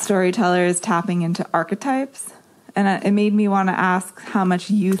that storyteller is tapping into archetypes. And it made me want to ask how much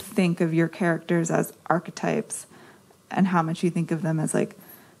you think of your characters as archetypes and how much you think of them as like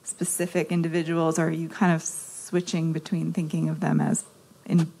specific individuals, or are you kind of switching between thinking of them as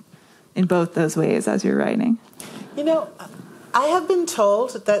in both those ways as you're writing? You know, I have been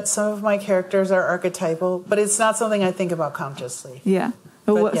told that some of my characters are archetypal, but it's not something I think about consciously. Yeah.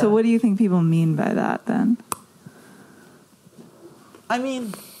 So what do you think people mean by that then? I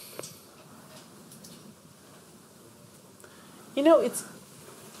mean, you know, it's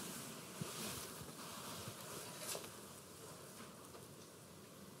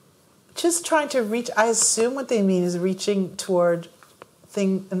just trying to reach, I assume what they mean is reaching toward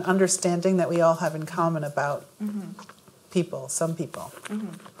an understanding that we all have in common about people, some people.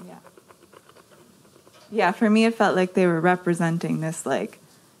 Mm-hmm. Yeah. Yeah, for me it felt like they were representing this like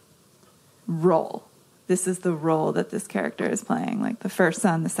role. This is the role that this character is playing. Like the first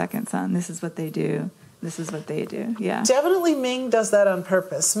son, the second son, this is what they do. This is what they do. Yeah. Definitely Ming does that on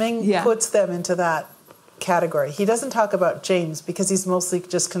purpose. Ming puts them into that category. He doesn't talk about James because he's mostly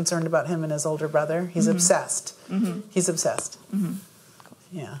just concerned about him and his older brother. He's obsessed. He's obsessed.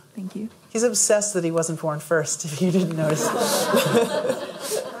 Yeah. Thank you. He's obsessed that he wasn't born first, if you didn't notice.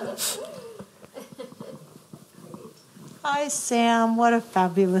 Hi, Sam. What a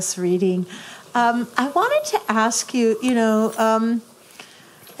fabulous reading. I wanted to ask you, I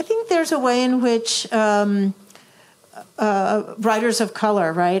think there's a way in which writers of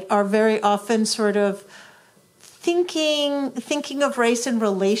color, right, are very often sort of thinking of race in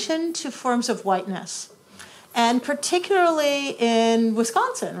relation to forms of whiteness. And particularly in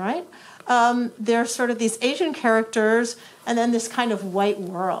Wisconsin, right, there are sort of these Asian characters and then this kind of white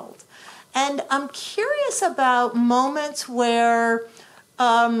world. And I'm curious about moments where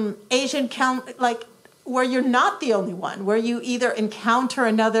where you're not the only one, where you either encounter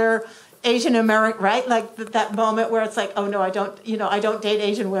another Asian American, right? Like that moment where it's like, oh no, I don't date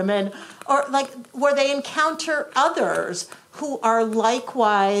Asian women, or like where they encounter others who are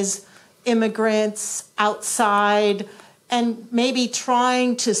likewise immigrants outside and maybe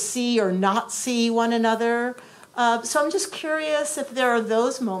trying to see or not see one another. So I'm just curious if there are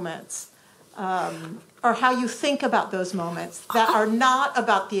those moments, or how you think about those moments that are not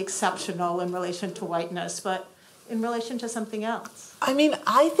about the exceptional in relation to whiteness, but in relation to something else. I mean,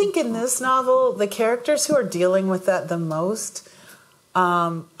 I think in this novel, the characters who are dealing with that the most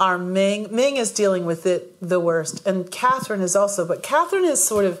are Ming. Ming is dealing with it the worst, and Catherine is also. But Catherine is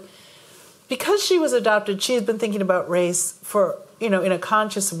sort of, because she was adopted, she's been thinking about race for, in a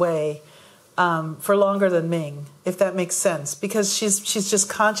conscious way for longer than Ming, if that makes sense. Because she's just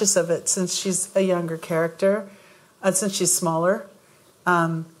conscious of it since she's a younger character, since she's smaller,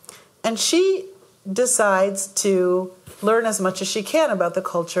 and she decides to learn as much as she can about the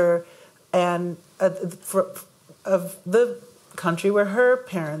culture and of the country where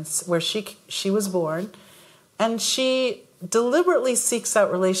she was born, and she deliberately seeks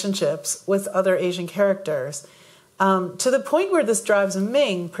out relationships with other Asian characters, to the point where this drives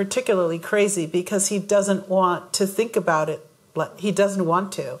Ming particularly crazy because he doesn't want to think about it. He doesn't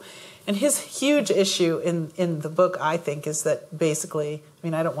want to. And his huge issue in the book, I think, is that basically, I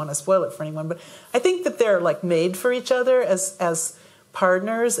mean, I don't want to spoil it for anyone, but I think that they're like made for each other as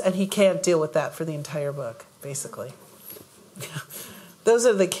partners, and he can't deal with that for the entire book, basically. Those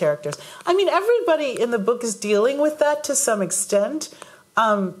are the characters. I mean, everybody in the book is dealing with that to some extent.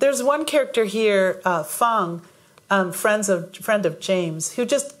 There's one character here, Fang, friend of James, who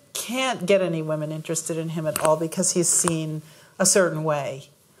just can't get any women interested in him at all because he's seen a certain way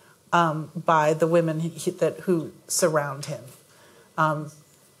by the women who surround him.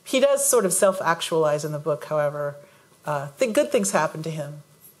 He does sort of self-actualize in the book, however. Good things happen to him.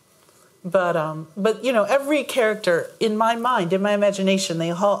 But every character in my mind, in my imagination,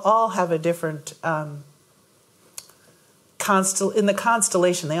 they all have a different in the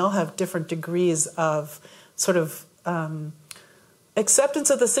constellation. They all have different degrees of sort of acceptance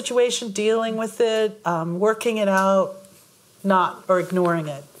of the situation, dealing with it, working it out, not or ignoring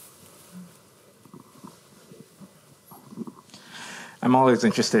it. I'm always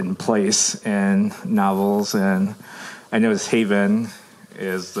interested in place in novels, and I notice Haven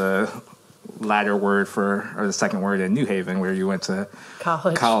is the latter word or the second word in New Haven, where you went to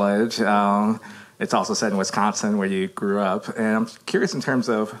college. It's also set in Wisconsin, where you grew up. And I'm curious in terms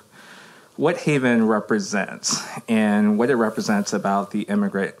of what Haven represents and what it represents about the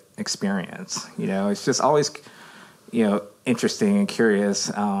immigrant experience. It's just always, interesting and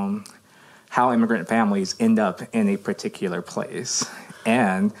curious how immigrant families end up in a particular place.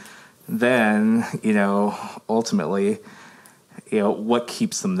 And then, ultimately, what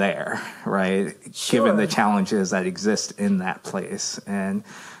keeps them there, right? Sure. Given the challenges that exist in that place, and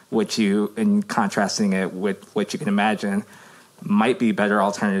in contrasting it with what you can imagine might be better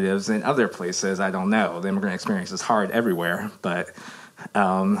alternatives in other places. I don't know. The immigrant experience is hard everywhere, but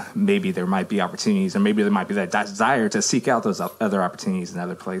maybe there might be opportunities, or maybe there might be that desire to seek out those other opportunities in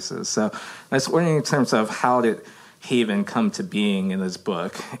other places. So I was wondering in terms of how did Haven come to being in this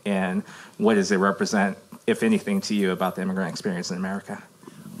book, and what does it represent, if anything, to you about the immigrant experience in America?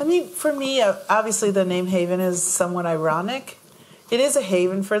 I mean, for me, obviously the name Haven is somewhat ironic. It is a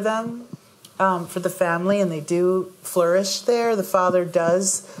haven for them, for the family, and they do flourish there. The father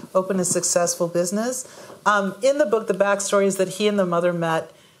does open a successful business. In the book, the backstory is that he and the mother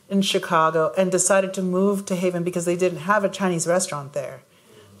met in Chicago and decided to move to Haven because they didn't have a Chinese restaurant there.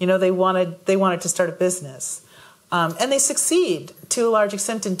 They wanted to start a business. And they succeed to a large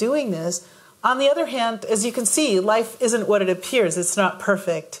extent in doing this. On the other hand, as you can see, life isn't what it appears. It's not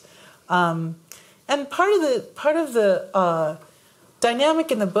perfect. And part of the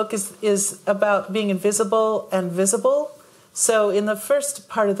dynamic in the book is about being invisible and visible. So in the first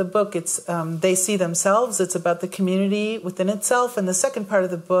part of the book, it's they see themselves. It's about the community within itself. And the second part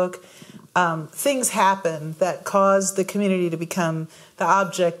of the book, things happen that cause the community to become the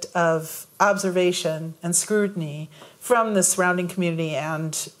object of observation and scrutiny from the surrounding community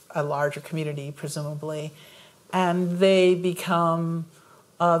and a larger community, presumably. And they become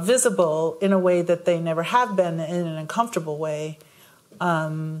visible in a way that they never have been, in an uncomfortable way.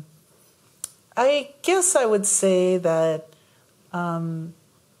 I guess I would say that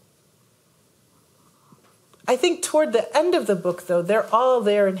I think toward the end of the book, though, they're all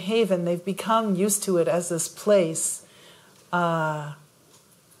there in Haven. They've become used to it as this place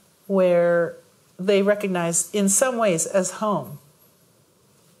where they recognize in some ways as home.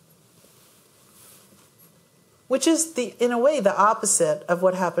 Which is, in a way, the opposite of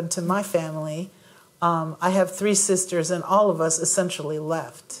what happened to my family. I have 3 sisters, and all of us essentially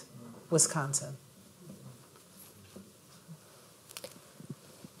left Wisconsin.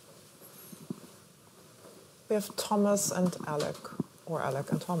 We have Thomas and Alec, or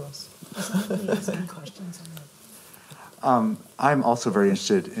Alec and Thomas. I'm also very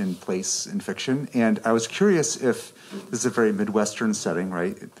interested in place in fiction, and I was curious if this is a very Midwestern setting,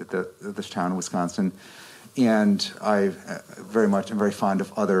 right? This town in Wisconsin, and I'm very fond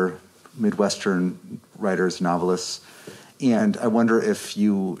of other Midwestern writers, novelists, and I wonder if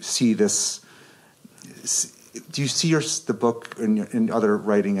you see this. Do you see the book and other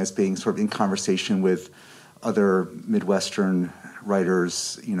writing as being sort of in conversation with other Midwestern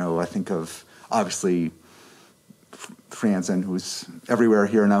writers? You know, I think of obviously Franzen, who's everywhere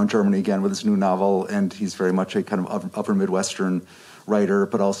here now in Germany again with his new novel, and he's very much a kind of upper Midwestern writer,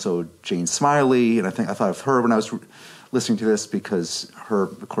 but also Jane Smiley, and I thought of her when I was listening to this because her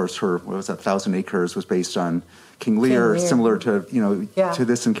what was that, 1,000 Acres was based on King Lear, similar to to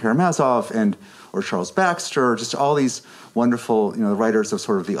this in Karamazov or Charles Baxter, just all these wonderful writers of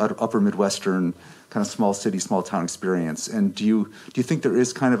sort of the upper Midwestern kind of small city, small town experience. And do you think there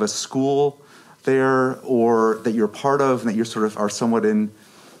is kind of a school there, or that you're part of, and that you sort of are somewhat in,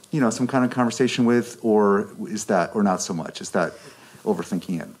 some kind of conversation with, or is that, or not so much? Is that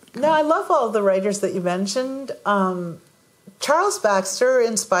overthinking it? No, I love all the writers that you mentioned. Charles Baxter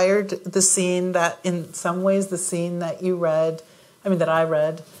inspired the scene that, in some ways, the scene that you read, that I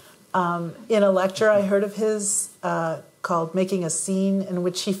read, in a lecture I heard of his called Making a Scene, in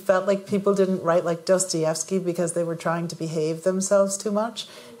which he felt like people didn't write like Dostoevsky because they were trying to behave themselves too much.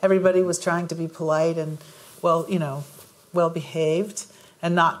 Everybody was trying to be polite and, well-behaved,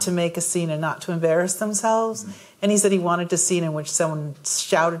 and not to make a scene and not to embarrass themselves. Mm-hmm. And he said he wanted a scene in which someone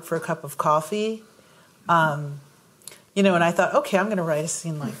shouted for a cup of coffee. And I thought, okay, I'm going to write a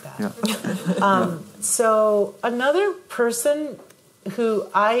scene like that. Yeah. So another person who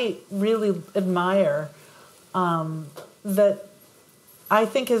I really admire, that I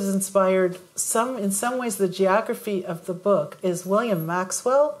think has inspired in some ways the geography of the book, is William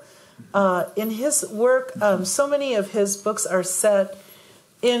Maxwell. In his work, so many of his books are set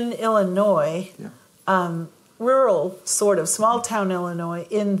in Illinois, rural, sort of small town Illinois,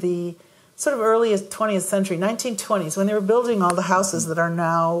 in the sort of earliest 20th century, 1920s, when they were building all the houses that are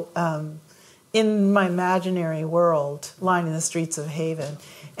now in my imaginary world lining the streets of Haven.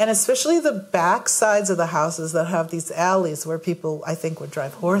 And especially the back sides of the houses that have these alleys where people, I think, would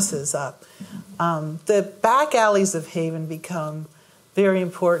drive horses up. The back alleys of Haven become very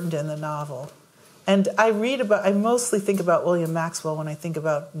important in the novel. And I mostly think about William Maxwell when I think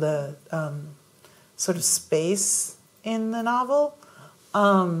about the sort of space in the novel.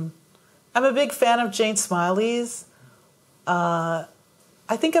 I'm a big fan of Jane Smiley's. I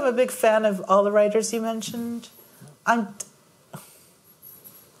think I'm a big fan of all the writers you mentioned.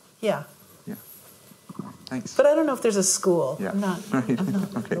 Yeah. Thanks. But I don't know if there's a school. Yeah. I'm not okay.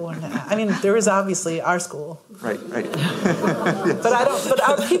 the one to ask. There is obviously our school. Right.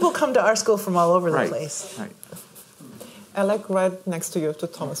 But people come to our school from all over the place. Right. Alec, right next to you, to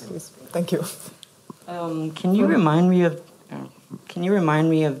Thomas, please. Thank you. Can you remind me of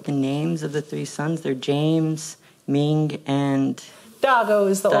the names of the 3 sons? They're James, Ming, and Dago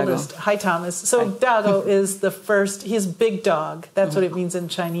is the Dago. oldest. Hi, Thomas. So Dago is the first. He's big dog. That's what it means in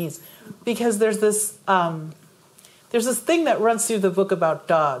Chinese. Because there's this thing that runs through the book about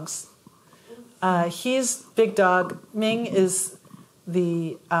dogs. He's big dog. Ming is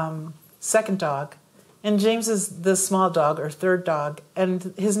the second dog. And James is the small dog, or third dog.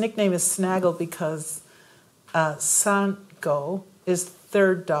 And his nickname is Snaggle because Sango is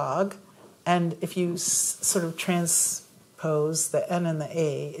third dog. And if you sort of transpose the N and the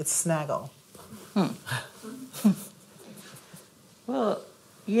A, it's Snaggle. Well,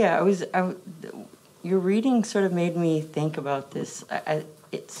 yeah, your reading sort of made me think about this. I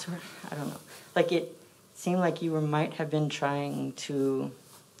don't know. Like, it seemed like you might have been trying to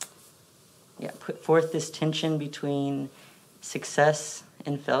put forth this tension between success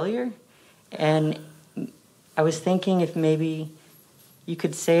and failure. And I was thinking if maybe you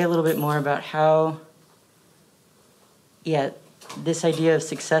could say a little bit more about how this idea of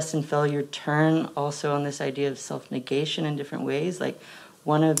success and failure turn also on this idea of self-negation in different ways. Like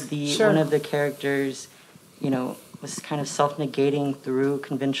one of the characters, was kind of self-negating through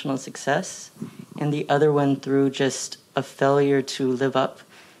conventional success, and the other one through just a failure to live up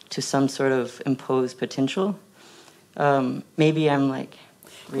to some sort of imposed potential. Maybe I'm like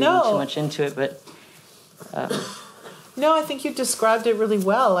reading too much into it, but no, I think you described it really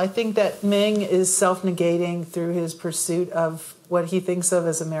well. I think that Ming is self-negating through his pursuit of what he thinks of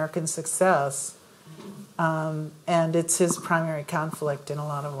as American success, and it's his primary conflict in a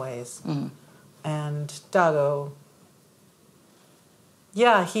lot of ways. Mm-hmm. And Dago,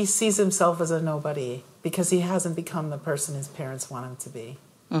 he sees himself as a nobody because he hasn't become the person his parents want him to be.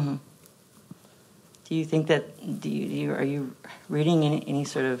 Mm-hmm. Do you think that, are you reading any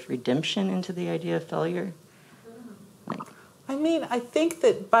sort of redemption into the idea of failure? I mean, I think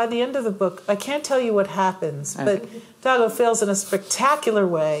that by the end of the book, I can't tell you what happens, but Dago fails in a spectacular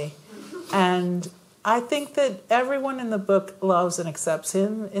way. And I think that everyone in the book loves and accepts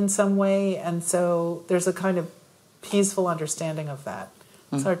him in some way. And so there's a kind of peaceful understanding of that.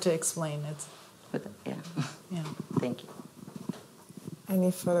 It's hard to explain. Yeah. Thank you.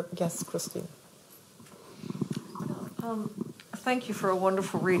 Any further? Yes, Christine. Thank you for a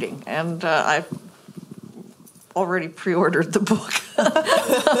wonderful reading, and I've already pre-ordered the book.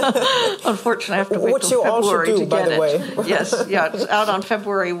 Unfortunately, I have to wait till February to get it. Yes, it's out on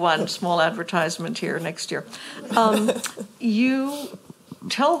February 1. Small advertisement here next year. You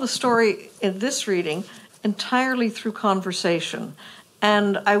tell the story in this reading entirely through conversation.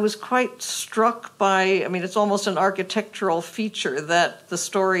 And I was quite struck by, it's almost an architectural feature that the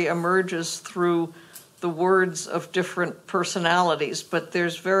story emerges through the words of different personalities, but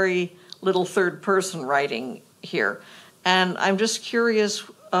there's very little third-person writing here. And I'm just curious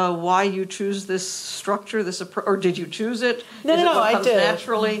why you choose this structure, or did you choose it? No, I did.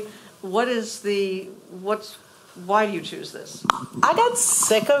 Naturally? Why do you choose this? I got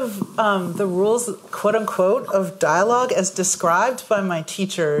sick of the rules, quote unquote, of dialogue as described by my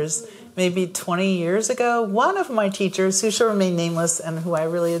teachers maybe 20 years ago. One of my teachers, who shall remain nameless and who I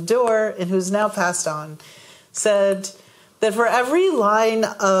really adore and who's now passed on, said that for every line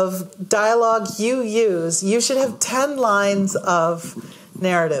of dialogue you use, you should have 10 lines of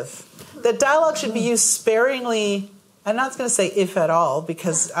narrative. That dialogue should be used sparingly. I'm not going to say if at all,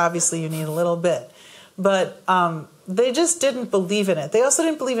 because obviously you need a little bit. But they just didn't believe in it. They also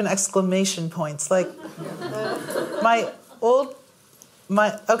didn't believe in exclamation points. Like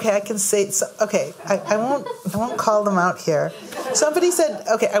okay, I can say, okay, I won't call them out here. Somebody said,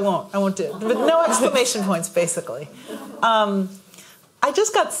 okay, I won't do it. But no exclamation points, basically. I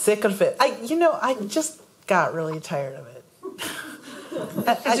just got sick of it. I just got really tired of it.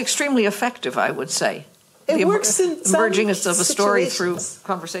 It's extremely effective, I would say. It works in some emerging of a story through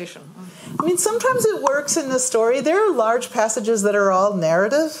conversation. Sometimes it works in the story. There are large passages that are all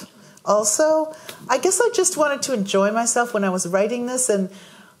narrative also. I guess I just wanted to enjoy myself when I was writing this. And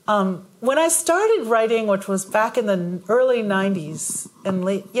when I started writing, which was back in the early 90s,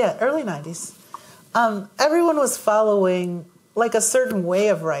 early 90s, everyone was following like a certain way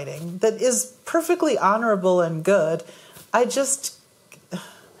of writing that is perfectly honorable and good.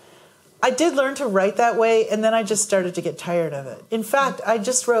 I did learn to write that way, and then I just started to get tired of it. In fact, I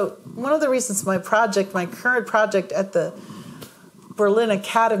just wrote, one of the reasons my current project at the Berlin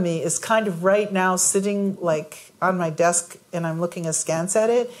Academy is kind of right now sitting like on my desk and I'm looking askance at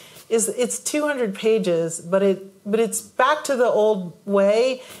it, is it's 200 pages, but it's back to the old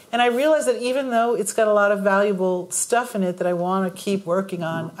way. And I realize that even though it's got a lot of valuable stuff in it that I want to keep working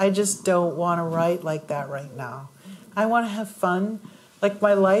on, I just don't want to write like that right now. I want to have fun. Like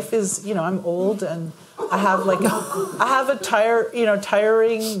my life is, I'm old and I have a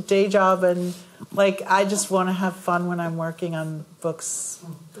tiring day job, and I just want to have fun when I'm working on books.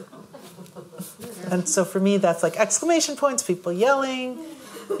 And so for me, that's like exclamation points, people yelling,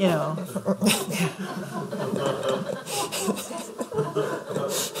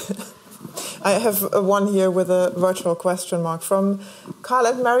 I have one here with a virtual question mark from Carl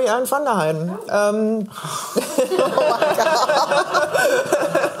and Mary Ann van der Heijden.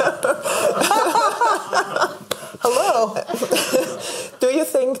 Hello. Do you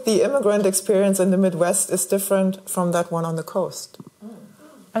think the immigrant experience in the Midwest is different from that one on the coast?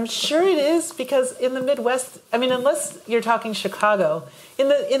 I'm sure it is, because in the Midwest, unless you're talking Chicago, in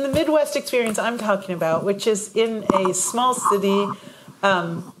the Midwest experience I'm talking about, which is in a small city,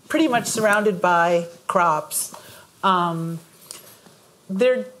 pretty much surrounded by crops,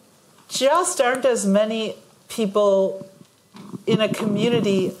 there just aren't as many people in a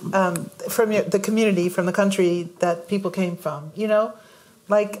community from the country that people came from. You know,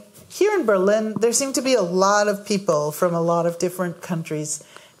 like here in Berlin, there seem to be a lot of people from a lot of different countries,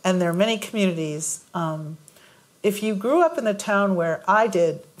 and there are many communities. If you grew up in the town where I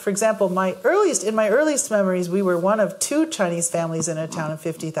did, for example, in my earliest memories, we were one of 2 Chinese families in a town of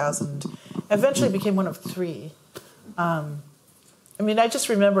 50,000. Eventually became one of 3. I mean, I just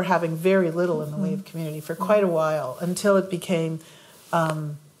remember having very little in the way of community for quite a while until it became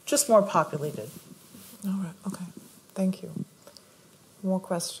just more populated. All right. Okay. Thank you. More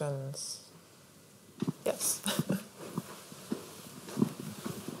questions? Yes.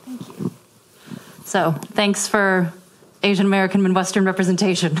 Thank you. So, thanks for Asian American Midwestern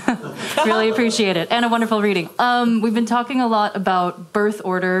representation. Really appreciate it. And a wonderful reading. We've been talking a lot about birth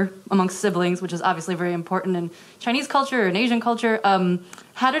order amongst siblings, which is obviously very important in Chinese culture and Asian culture.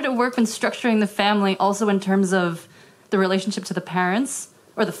 How did it work when structuring the family also in terms of the relationship to the parents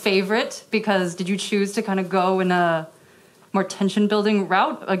or the favorite? Because did you choose to kind of go in a more tension building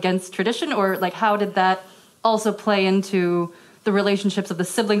route against tradition? Or like how did that also play into the relationships of the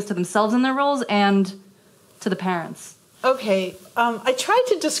siblings to themselves and their roles and to the parents? Okay, I tried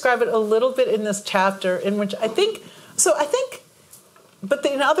to describe it a little bit in this chapter, in which but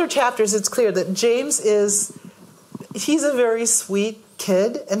in other chapters it's clear that James he's a very sweet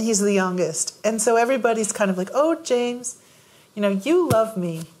kid, and he's the youngest. And so everybody's kind of like, oh, James, you know, you love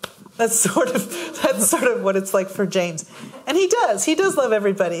me. That's sort of what it's like for James. And he does love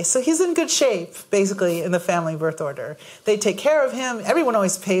everybody. So he's in good shape, basically, in the family birth order. They take care of him. Everyone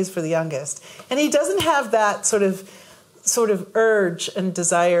always pays for the youngest. And he doesn't have that sort of urge and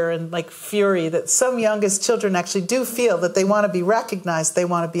desire and like fury that some youngest children actually do feel, that they want to be recognized, they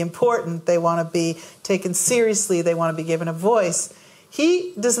want to be important, they want to be taken seriously, they want to be given a voice.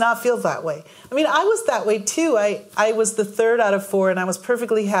 He does not feel that way. I mean, I was that way too. I was the 3rd out of 4, and I was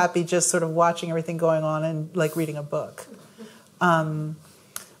perfectly happy just sort of watching everything going on and like reading a book. But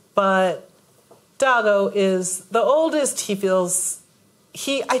Dago is the oldest. I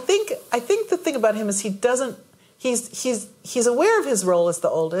think the thing about him is he's aware of his role as the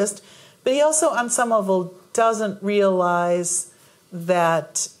oldest, but he also on some level doesn't realize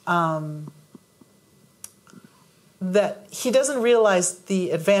that he doesn't realize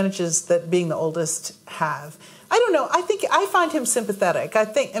the advantages that being the oldest have. I don't know. I find him sympathetic.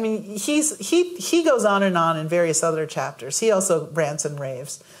 He goes on and on in various other chapters. He also rants and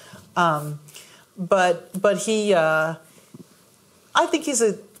raves, but he. I think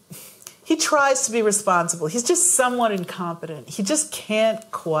he tries to be responsible. He's just somewhat incompetent. He just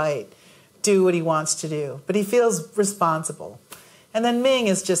can't quite do what he wants to do, but he feels responsible. And then Ming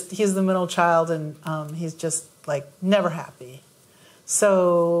he's the middle child, and he's just like never happy.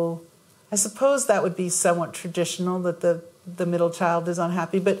 So I suppose that would be somewhat traditional that the middle child is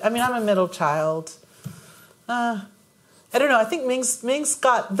unhappy. But I mean, I'm a middle child. I don't know. I think Ming's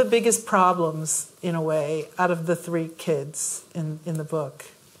got the biggest problems in a way out of the 3 kids in the book.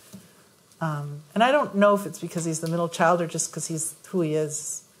 And I don't know if it's because he's the middle child or just because he's who he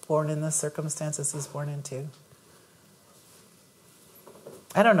is, born in the circumstances he's born into.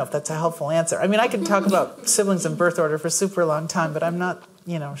 I don't know if that's a helpful answer. I mean, I could talk about siblings and birth order for a super long time, but I'm not,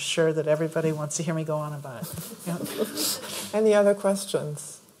 sure that everybody wants to hear me go on about it. Yeah. Any other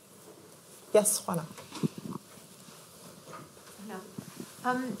questions? Yes, Juana.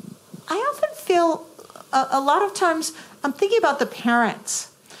 I often feel a lot of times I'm thinking about the parents.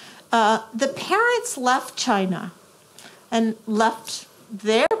 The parents left China and left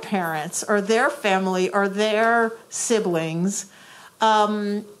their parents or their family or their siblings.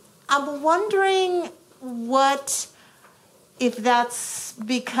 I'm wondering if that's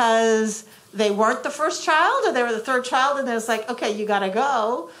because they weren't the first child or they were the 3rd child and it's like, okay, you got to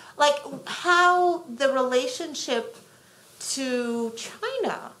go. Like how the relationship to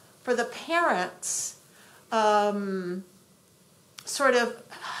China for the parents sort of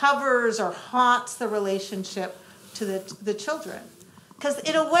hovers or haunts the relationship to the children. Because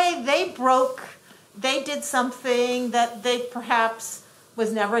in a way they did something that they perhaps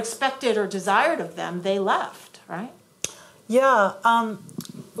was never expected or desired of them. They left, right? Yeah.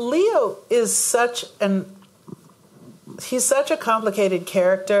 Leo is he's such a complicated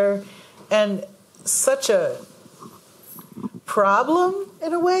character and such a problem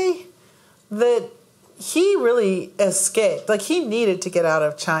in a way that he really escaped. Like he needed to get out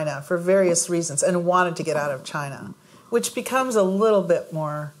of China for various reasons and wanted to get out of China, which becomes a little bit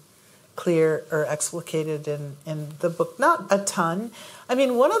more clear or explicated in the book. Not a ton. I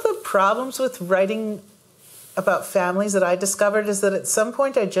mean, one of the problems with writing about families that I discovered is that at some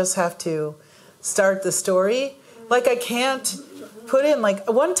point I just have to start the story. Like I can't put in, like,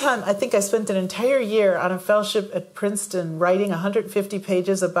 one time, I think I spent an entire year on a fellowship at Princeton writing 150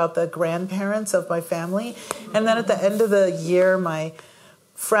 pages about the grandparents of my family. And then at the end of the year, my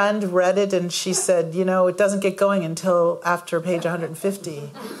friend read it and she said, you know, it doesn't get going until after page 150.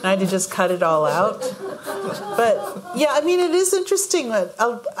 And I had to just cut it all out. But yeah, I mean, it is interesting.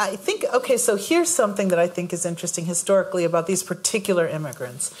 I think, okay, so here's something that I think is interesting historically about these particular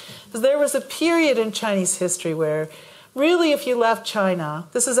immigrants. There was a period in Chinese history where really, if you left China,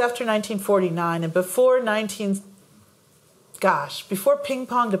 this is after 1949 and before before ping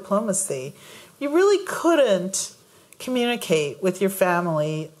pong diplomacy, you really couldn't communicate with your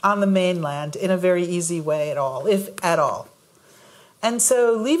family on the mainland in a very easy way at all, if at all. And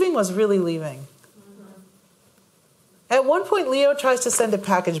so leaving was really leaving. At one point, Leo tries to send a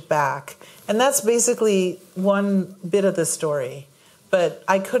package back, and that's basically one bit of the story, but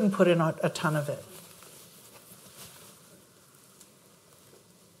I couldn't put in a ton of it.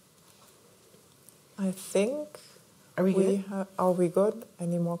 I think... Are we good? Are we good?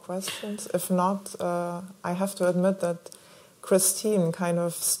 Any more questions? If not, I have to admit that Christine kind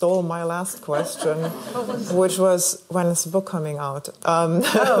of stole my last question, which was, when is the book coming out? February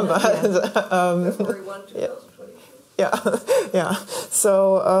 1, 2020. Yeah.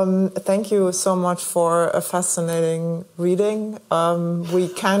 So thank you so much for a fascinating reading. We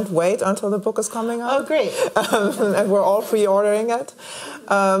can't wait until the book is coming out. Oh, great. And we're all pre-ordering it.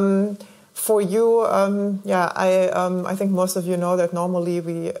 For you, I think most of you know that normally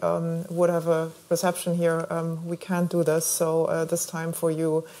we would have a reception here. We can't do this, so this time for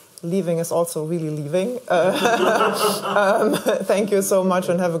you, leaving is also really leaving. Thank you so much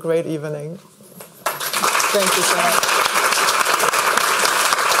and have a great evening. Thank you so much.